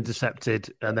it was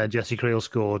intercepted, and then Jesse Creel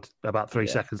scored about 3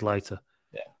 seconds later.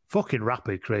 Yeah. Fucking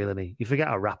rapid, Creel, isn't he? You forget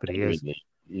how rapid he is.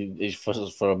 He's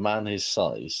for a man his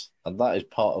size, and that is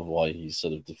part of why he's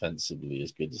sort of defensively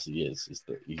as good as he is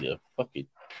that he's a fucking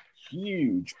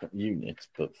huge unit,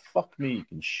 but fuck me, you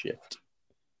can shift.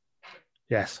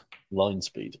 Yes. Line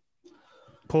speed.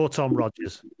 Poor Tom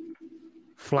Rogers,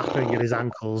 flapping at his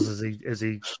ankles as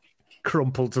he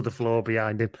crumpled to the floor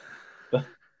behind him.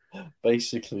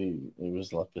 Basically, it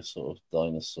was like a sort of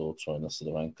dinosaur trying to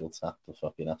sort of ankle tap a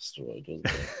fucking asteroid, wasn't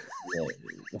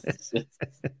it?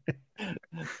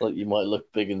 It's like you might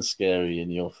look big and scary in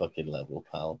your fucking level,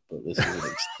 pal, but this is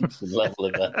an extinction level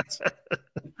event.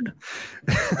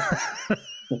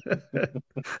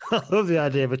 I love the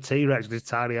idea of a T-Rex with his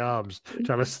tiny arms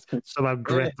trying to somehow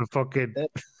grip a fucking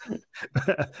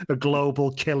a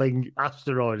global killing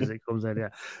asteroid as it comes in. Yeah.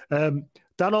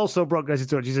 Dan also brought guys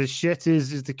into touch. He says, shit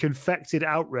is the confected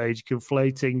outrage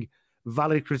conflating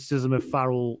valid criticism of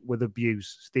Farrell with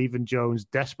abuse. Stephen Jones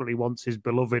desperately wants his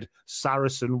beloved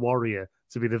Saracen warrior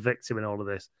to be the victim in all of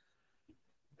this.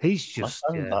 He's just...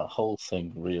 I found that whole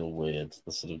thing real weird.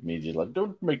 The sort of media, like,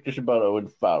 don't make this about Owen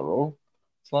Farrell.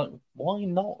 It's like, why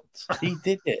not? He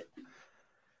did it.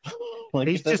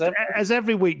 He's just, as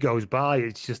every week goes by,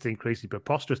 it's just increasingly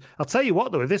preposterous. I'll tell you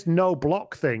what, though, if this no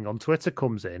block thing on Twitter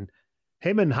comes in,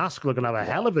 him and Haskell are going to have a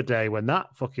hell of a day when that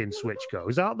fucking switch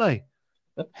goes, aren't they?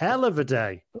 Hell of a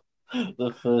day.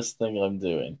 The first thing I'm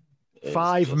doing.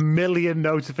 5 million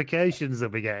notifications they'll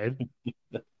be getting.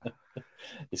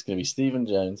 It's going to be Stephen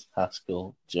Jones,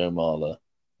 Haskell, Joe Marler,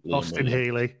 Austin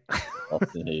Healy.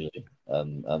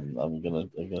 And I'm gonna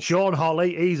Sean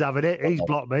Holly, he's having it. He's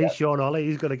blocked me. Yeah. Sean Holly,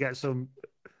 he's gonna get some.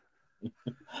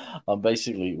 I'm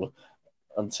basically,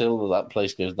 until that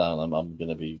place goes down, I'm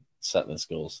gonna be settling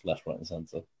scores left, right, and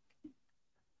centre.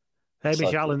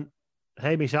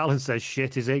 Hamish Allen says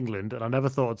shit is England, and I never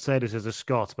thought I'd say this as a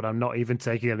Scot, but I'm not even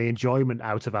taking any enjoyment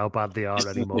out of how bad they are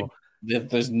anymore.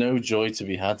 There's no joy to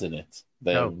be had in it.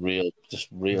 They're real. That's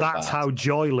bad. how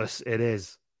joyless it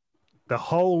is. The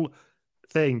whole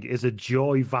thing is a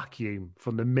joy vacuum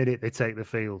from the minute they take the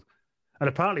field. And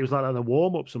apparently it was like that in the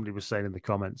warm-up, somebody was saying in the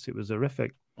comments. It was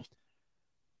horrific.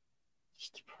 It's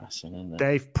depressing, isn't it?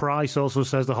 Dave Price also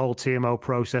says the whole TMO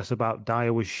process about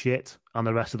Dyer was shit, and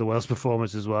the rest of the Wales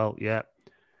performance as well. Yeah.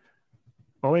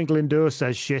 Owen Glyndŵr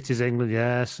says shit is England,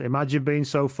 yes. Imagine being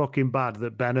so fucking bad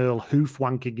that Ben Earl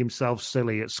hoof-wanking himself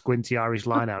silly at squinty Irish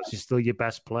lineouts is still your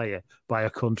best player by a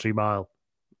country mile.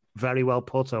 Very well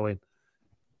put, Owen.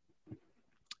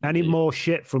 Any more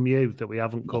shit from you that we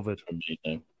haven't covered? From me,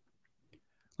 no.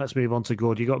 Let's move on to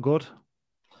good. You got good?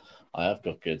 I have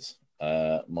got good.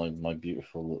 My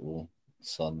beautiful little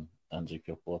son, Andrew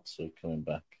Cupwatso, coming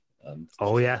back. And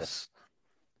yes.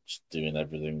 Just doing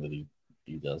everything that he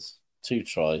does. 2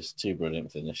 tries, 2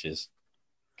 brilliant finishes.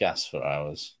 Gas for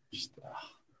hours. Just,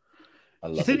 I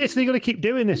love Do you think they're going to keep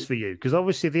doing this for you? Because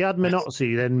obviously the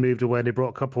Adminozzi then moved away and they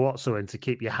brought Cupwatso in to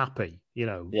keep you happy, you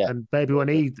know. Yeah. And maybe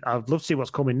I'd love to see what's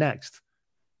coming next.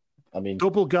 I mean,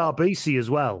 double Garbisi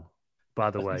as well, by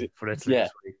the way, for Italy. Yeah,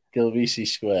 Garbisi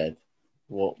squared.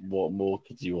 What more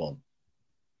could you want?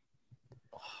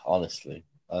 Honestly,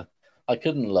 I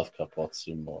couldn't love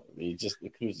Kapotsu more. He's just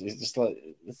like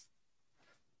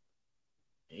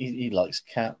he likes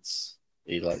cats.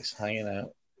 He likes hanging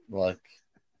out. Like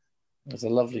his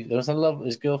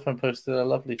girlfriend posted a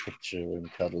lovely picture of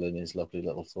him cuddling his lovely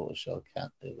little tortoiseshell cat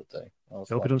the other day. I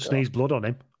Hope he don't sneeze blood on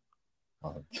him.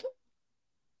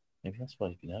 Maybe that's why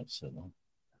he's been out so long.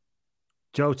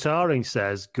 Joe Taring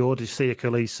says, good to see a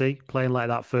Khaleesi. Playing like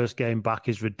that first game back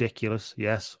is ridiculous.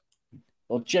 Yes.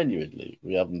 Well, genuinely,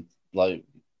 we haven't, like,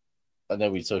 I know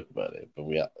we talk about it, but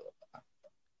we are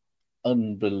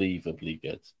unbelievably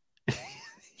good.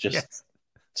 Just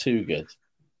too good.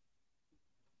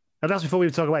 And that's before we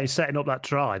talk about him setting up that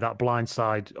try, that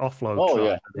blindside offload Oh, try.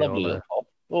 yeah. Lovely little pop.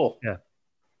 Oh. Yeah.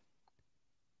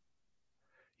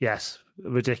 Yes.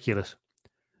 Ridiculous.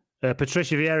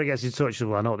 Patricia Vieira gets in touch with,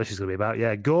 well, I know what this is going to be about.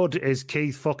 Yeah. Good is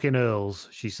Keith fucking Earls,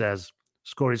 she says.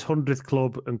 Scored his 100th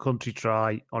club and country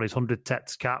try on his 100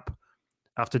 Tets cap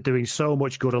after doing so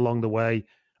much good along the way.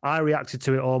 I reacted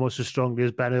to it almost as strongly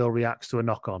as Ben Earl reacts to a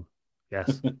knock-on.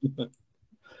 Yes.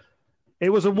 It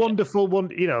was a wonderful one,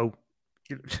 you know.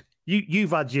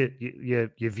 You've had your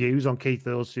views on Keith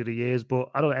Earls through the years, but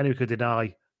I don't think anyone could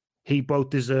deny he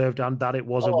both deserved and that it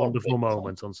was a wonderful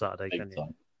moment on Saturday. Big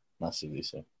time. Massively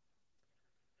so.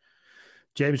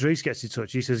 James Reese gets in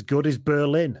touch. He says, good is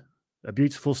Berlin, a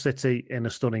beautiful city in a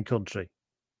stunning country.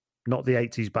 Not the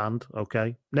 80s band,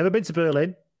 okay? Never been to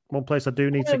Berlin. One place I do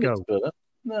need to go.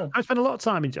 No. I spent a lot of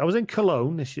time I was in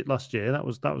Cologne last year. That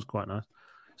was quite nice.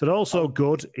 So also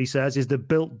good, he says, is the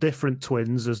built different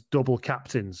twins as double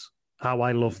captains. How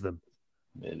I love them.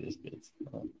 It is good.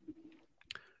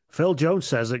 Phil Jones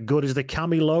says that good is the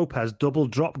Cami Lopez double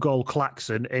drop goal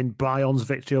klaxon in Bayern's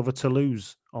victory over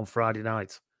Toulouse on Friday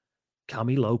night.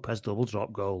 Cami Lopez double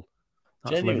drop goal.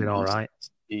 That's living all right.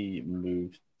 He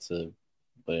moved to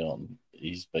Bayern.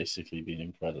 He's basically been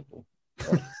incredible.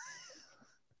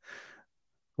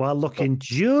 While looking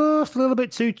just a little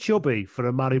bit too chubby for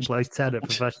a man who plays 10 at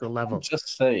professional level. I'm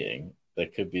just saying, there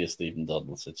could be a Stephen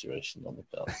Donald situation on the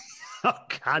field. Oh,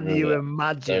 can you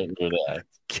imagine? Don't rule it out.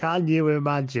 Can you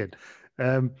imagine?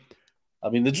 I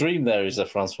mean, the dream there is a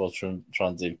Francois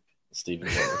Tranduc Stephen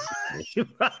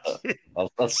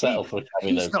Donald. I'll settle for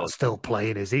Camille. He's not still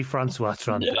playing, is he, Francois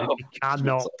Tranduc? No, he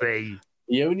cannot be.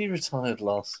 He only retired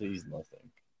last season, I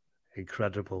think.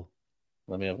 Incredible.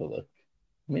 Let me have a look.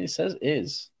 I mean, it says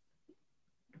is.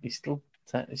 He's still.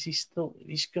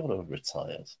 He's got to have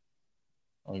retired.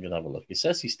 I'm going to have a look. It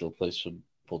says he still plays for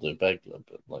Bordeaux Begler,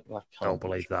 but like that can't. Don't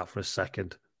believe that for a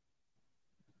second.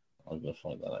 I'm going to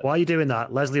find that out. Why are you doing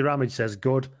that? Leslie Ramage says,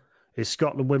 good. Is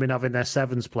Scotland women having their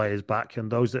sevens players back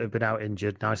and those that have been out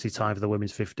injured? Nicely timed for the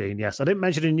women's 15. Yes. I didn't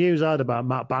mention in news either about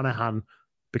Matt Banahan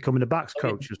becoming the backs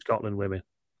coach of Scotland women.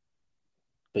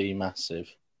 Be massive.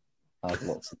 Have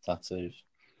lots of tattoos.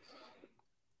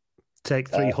 Take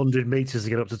 300 metres to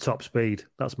get up to top speed.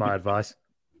 That's my advice.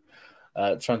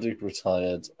 Tranduc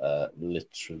retired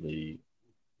literally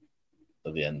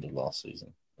at the end of last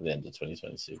season, at the end of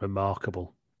 2022.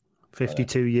 Remarkable.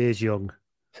 52 years young.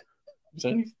 He's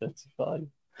only 35.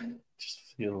 Just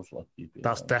feels like he'd be.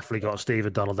 That's definitely got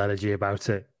Stephen Donald energy about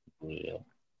it. Real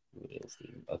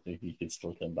Stephen. I think he could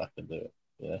still come back and do it.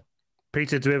 Yeah.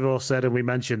 Peter Dwivell said, and we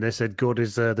mentioned this, said good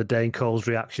is the Dane Cole's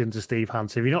reaction to Steve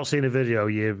Hansen. If you've not seen the video,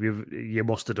 you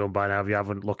must have done by now if you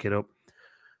haven't, look it up.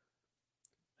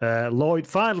 Lloyd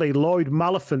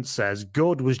Maliphant says,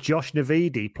 good was Josh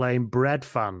Navidi playing Bread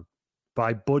Fan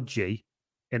by Budgie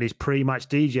in his pre-match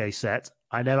DJ set.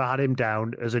 I never had him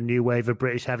down as a new wave of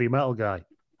British heavy metal guy.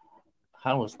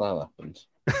 How has that happened?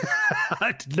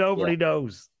 Nobody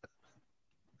knows.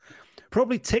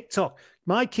 Probably TikTok.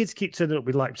 My kids keep turning up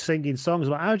with like singing songs.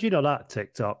 Like, how do you know that,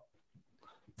 TikTok?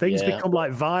 Things become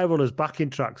like viral as backing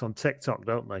tracks on TikTok,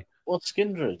 don't they? Well,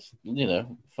 Skindred,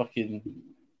 fucking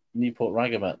Newport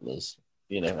Ragamuffins,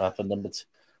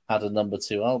 had a number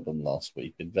 2 album last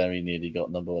week and very nearly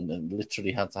got number 1 and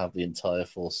literally had to have the entire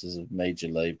forces of major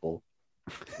label,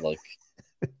 like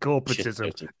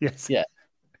corporatism. Yes. Yeah.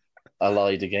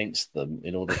 Allied against them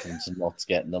in order for them to not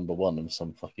get number 1 and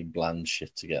some fucking bland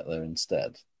shit to get there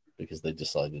instead because they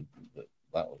decided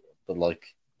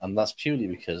and that's purely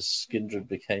because Skindred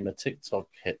became a TikTok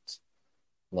hit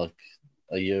like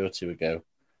a year or 2 ago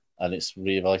and it's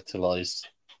revitalized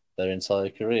their entire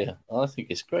career. And I think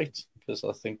it's great because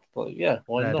I think,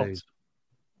 why not?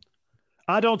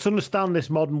 I don't understand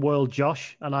this modern world,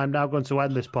 Josh, and I'm now going to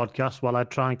end this podcast while I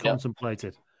try and contemplate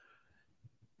it.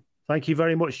 Thank you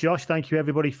very much, Josh. Thank you,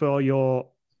 everybody, for your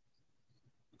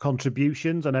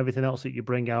contributions and everything else that you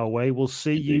bring our way. We'll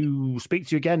speak to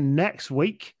you again next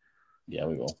week Yeah,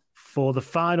 we will. For the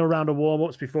final round of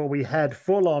warm-ups before we head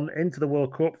full on into the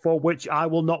World Cup, for which I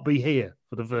will not be here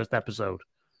for the first episode.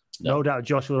 No doubt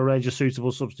Josh will arrange a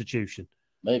suitable substitution.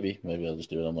 Maybe I'll just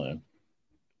do it on my own.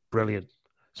 Brilliant.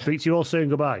 Speak to you all soon.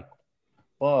 Goodbye.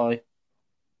 Bye.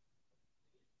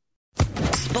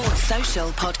 Sports Social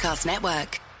Podcast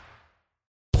Network.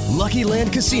 Lucky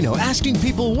Land Casino, asking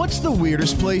people, what's the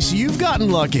weirdest place you've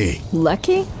gotten lucky?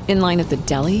 Lucky? In line at the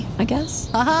deli, I guess?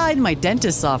 Aha, in my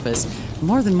dentist's office.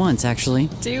 More than once, actually.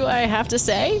 Do I have to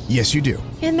say? Yes, you do.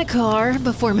 In the car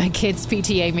before my kids'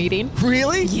 PTA meeting.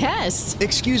 Really? Yes.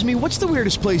 Excuse me, what's the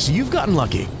weirdest place you've gotten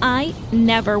lucky? I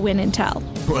never win and tell.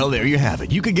 Well, there you have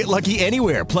it. You can get lucky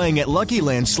anywhere, playing at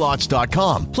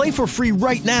LuckyLandSlots.com. Play for free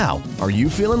right now. Are you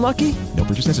feeling lucky? No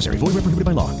purchase necessary. Void where prohibited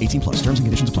by law. 18+. Terms and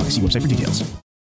conditions apply. See website for details.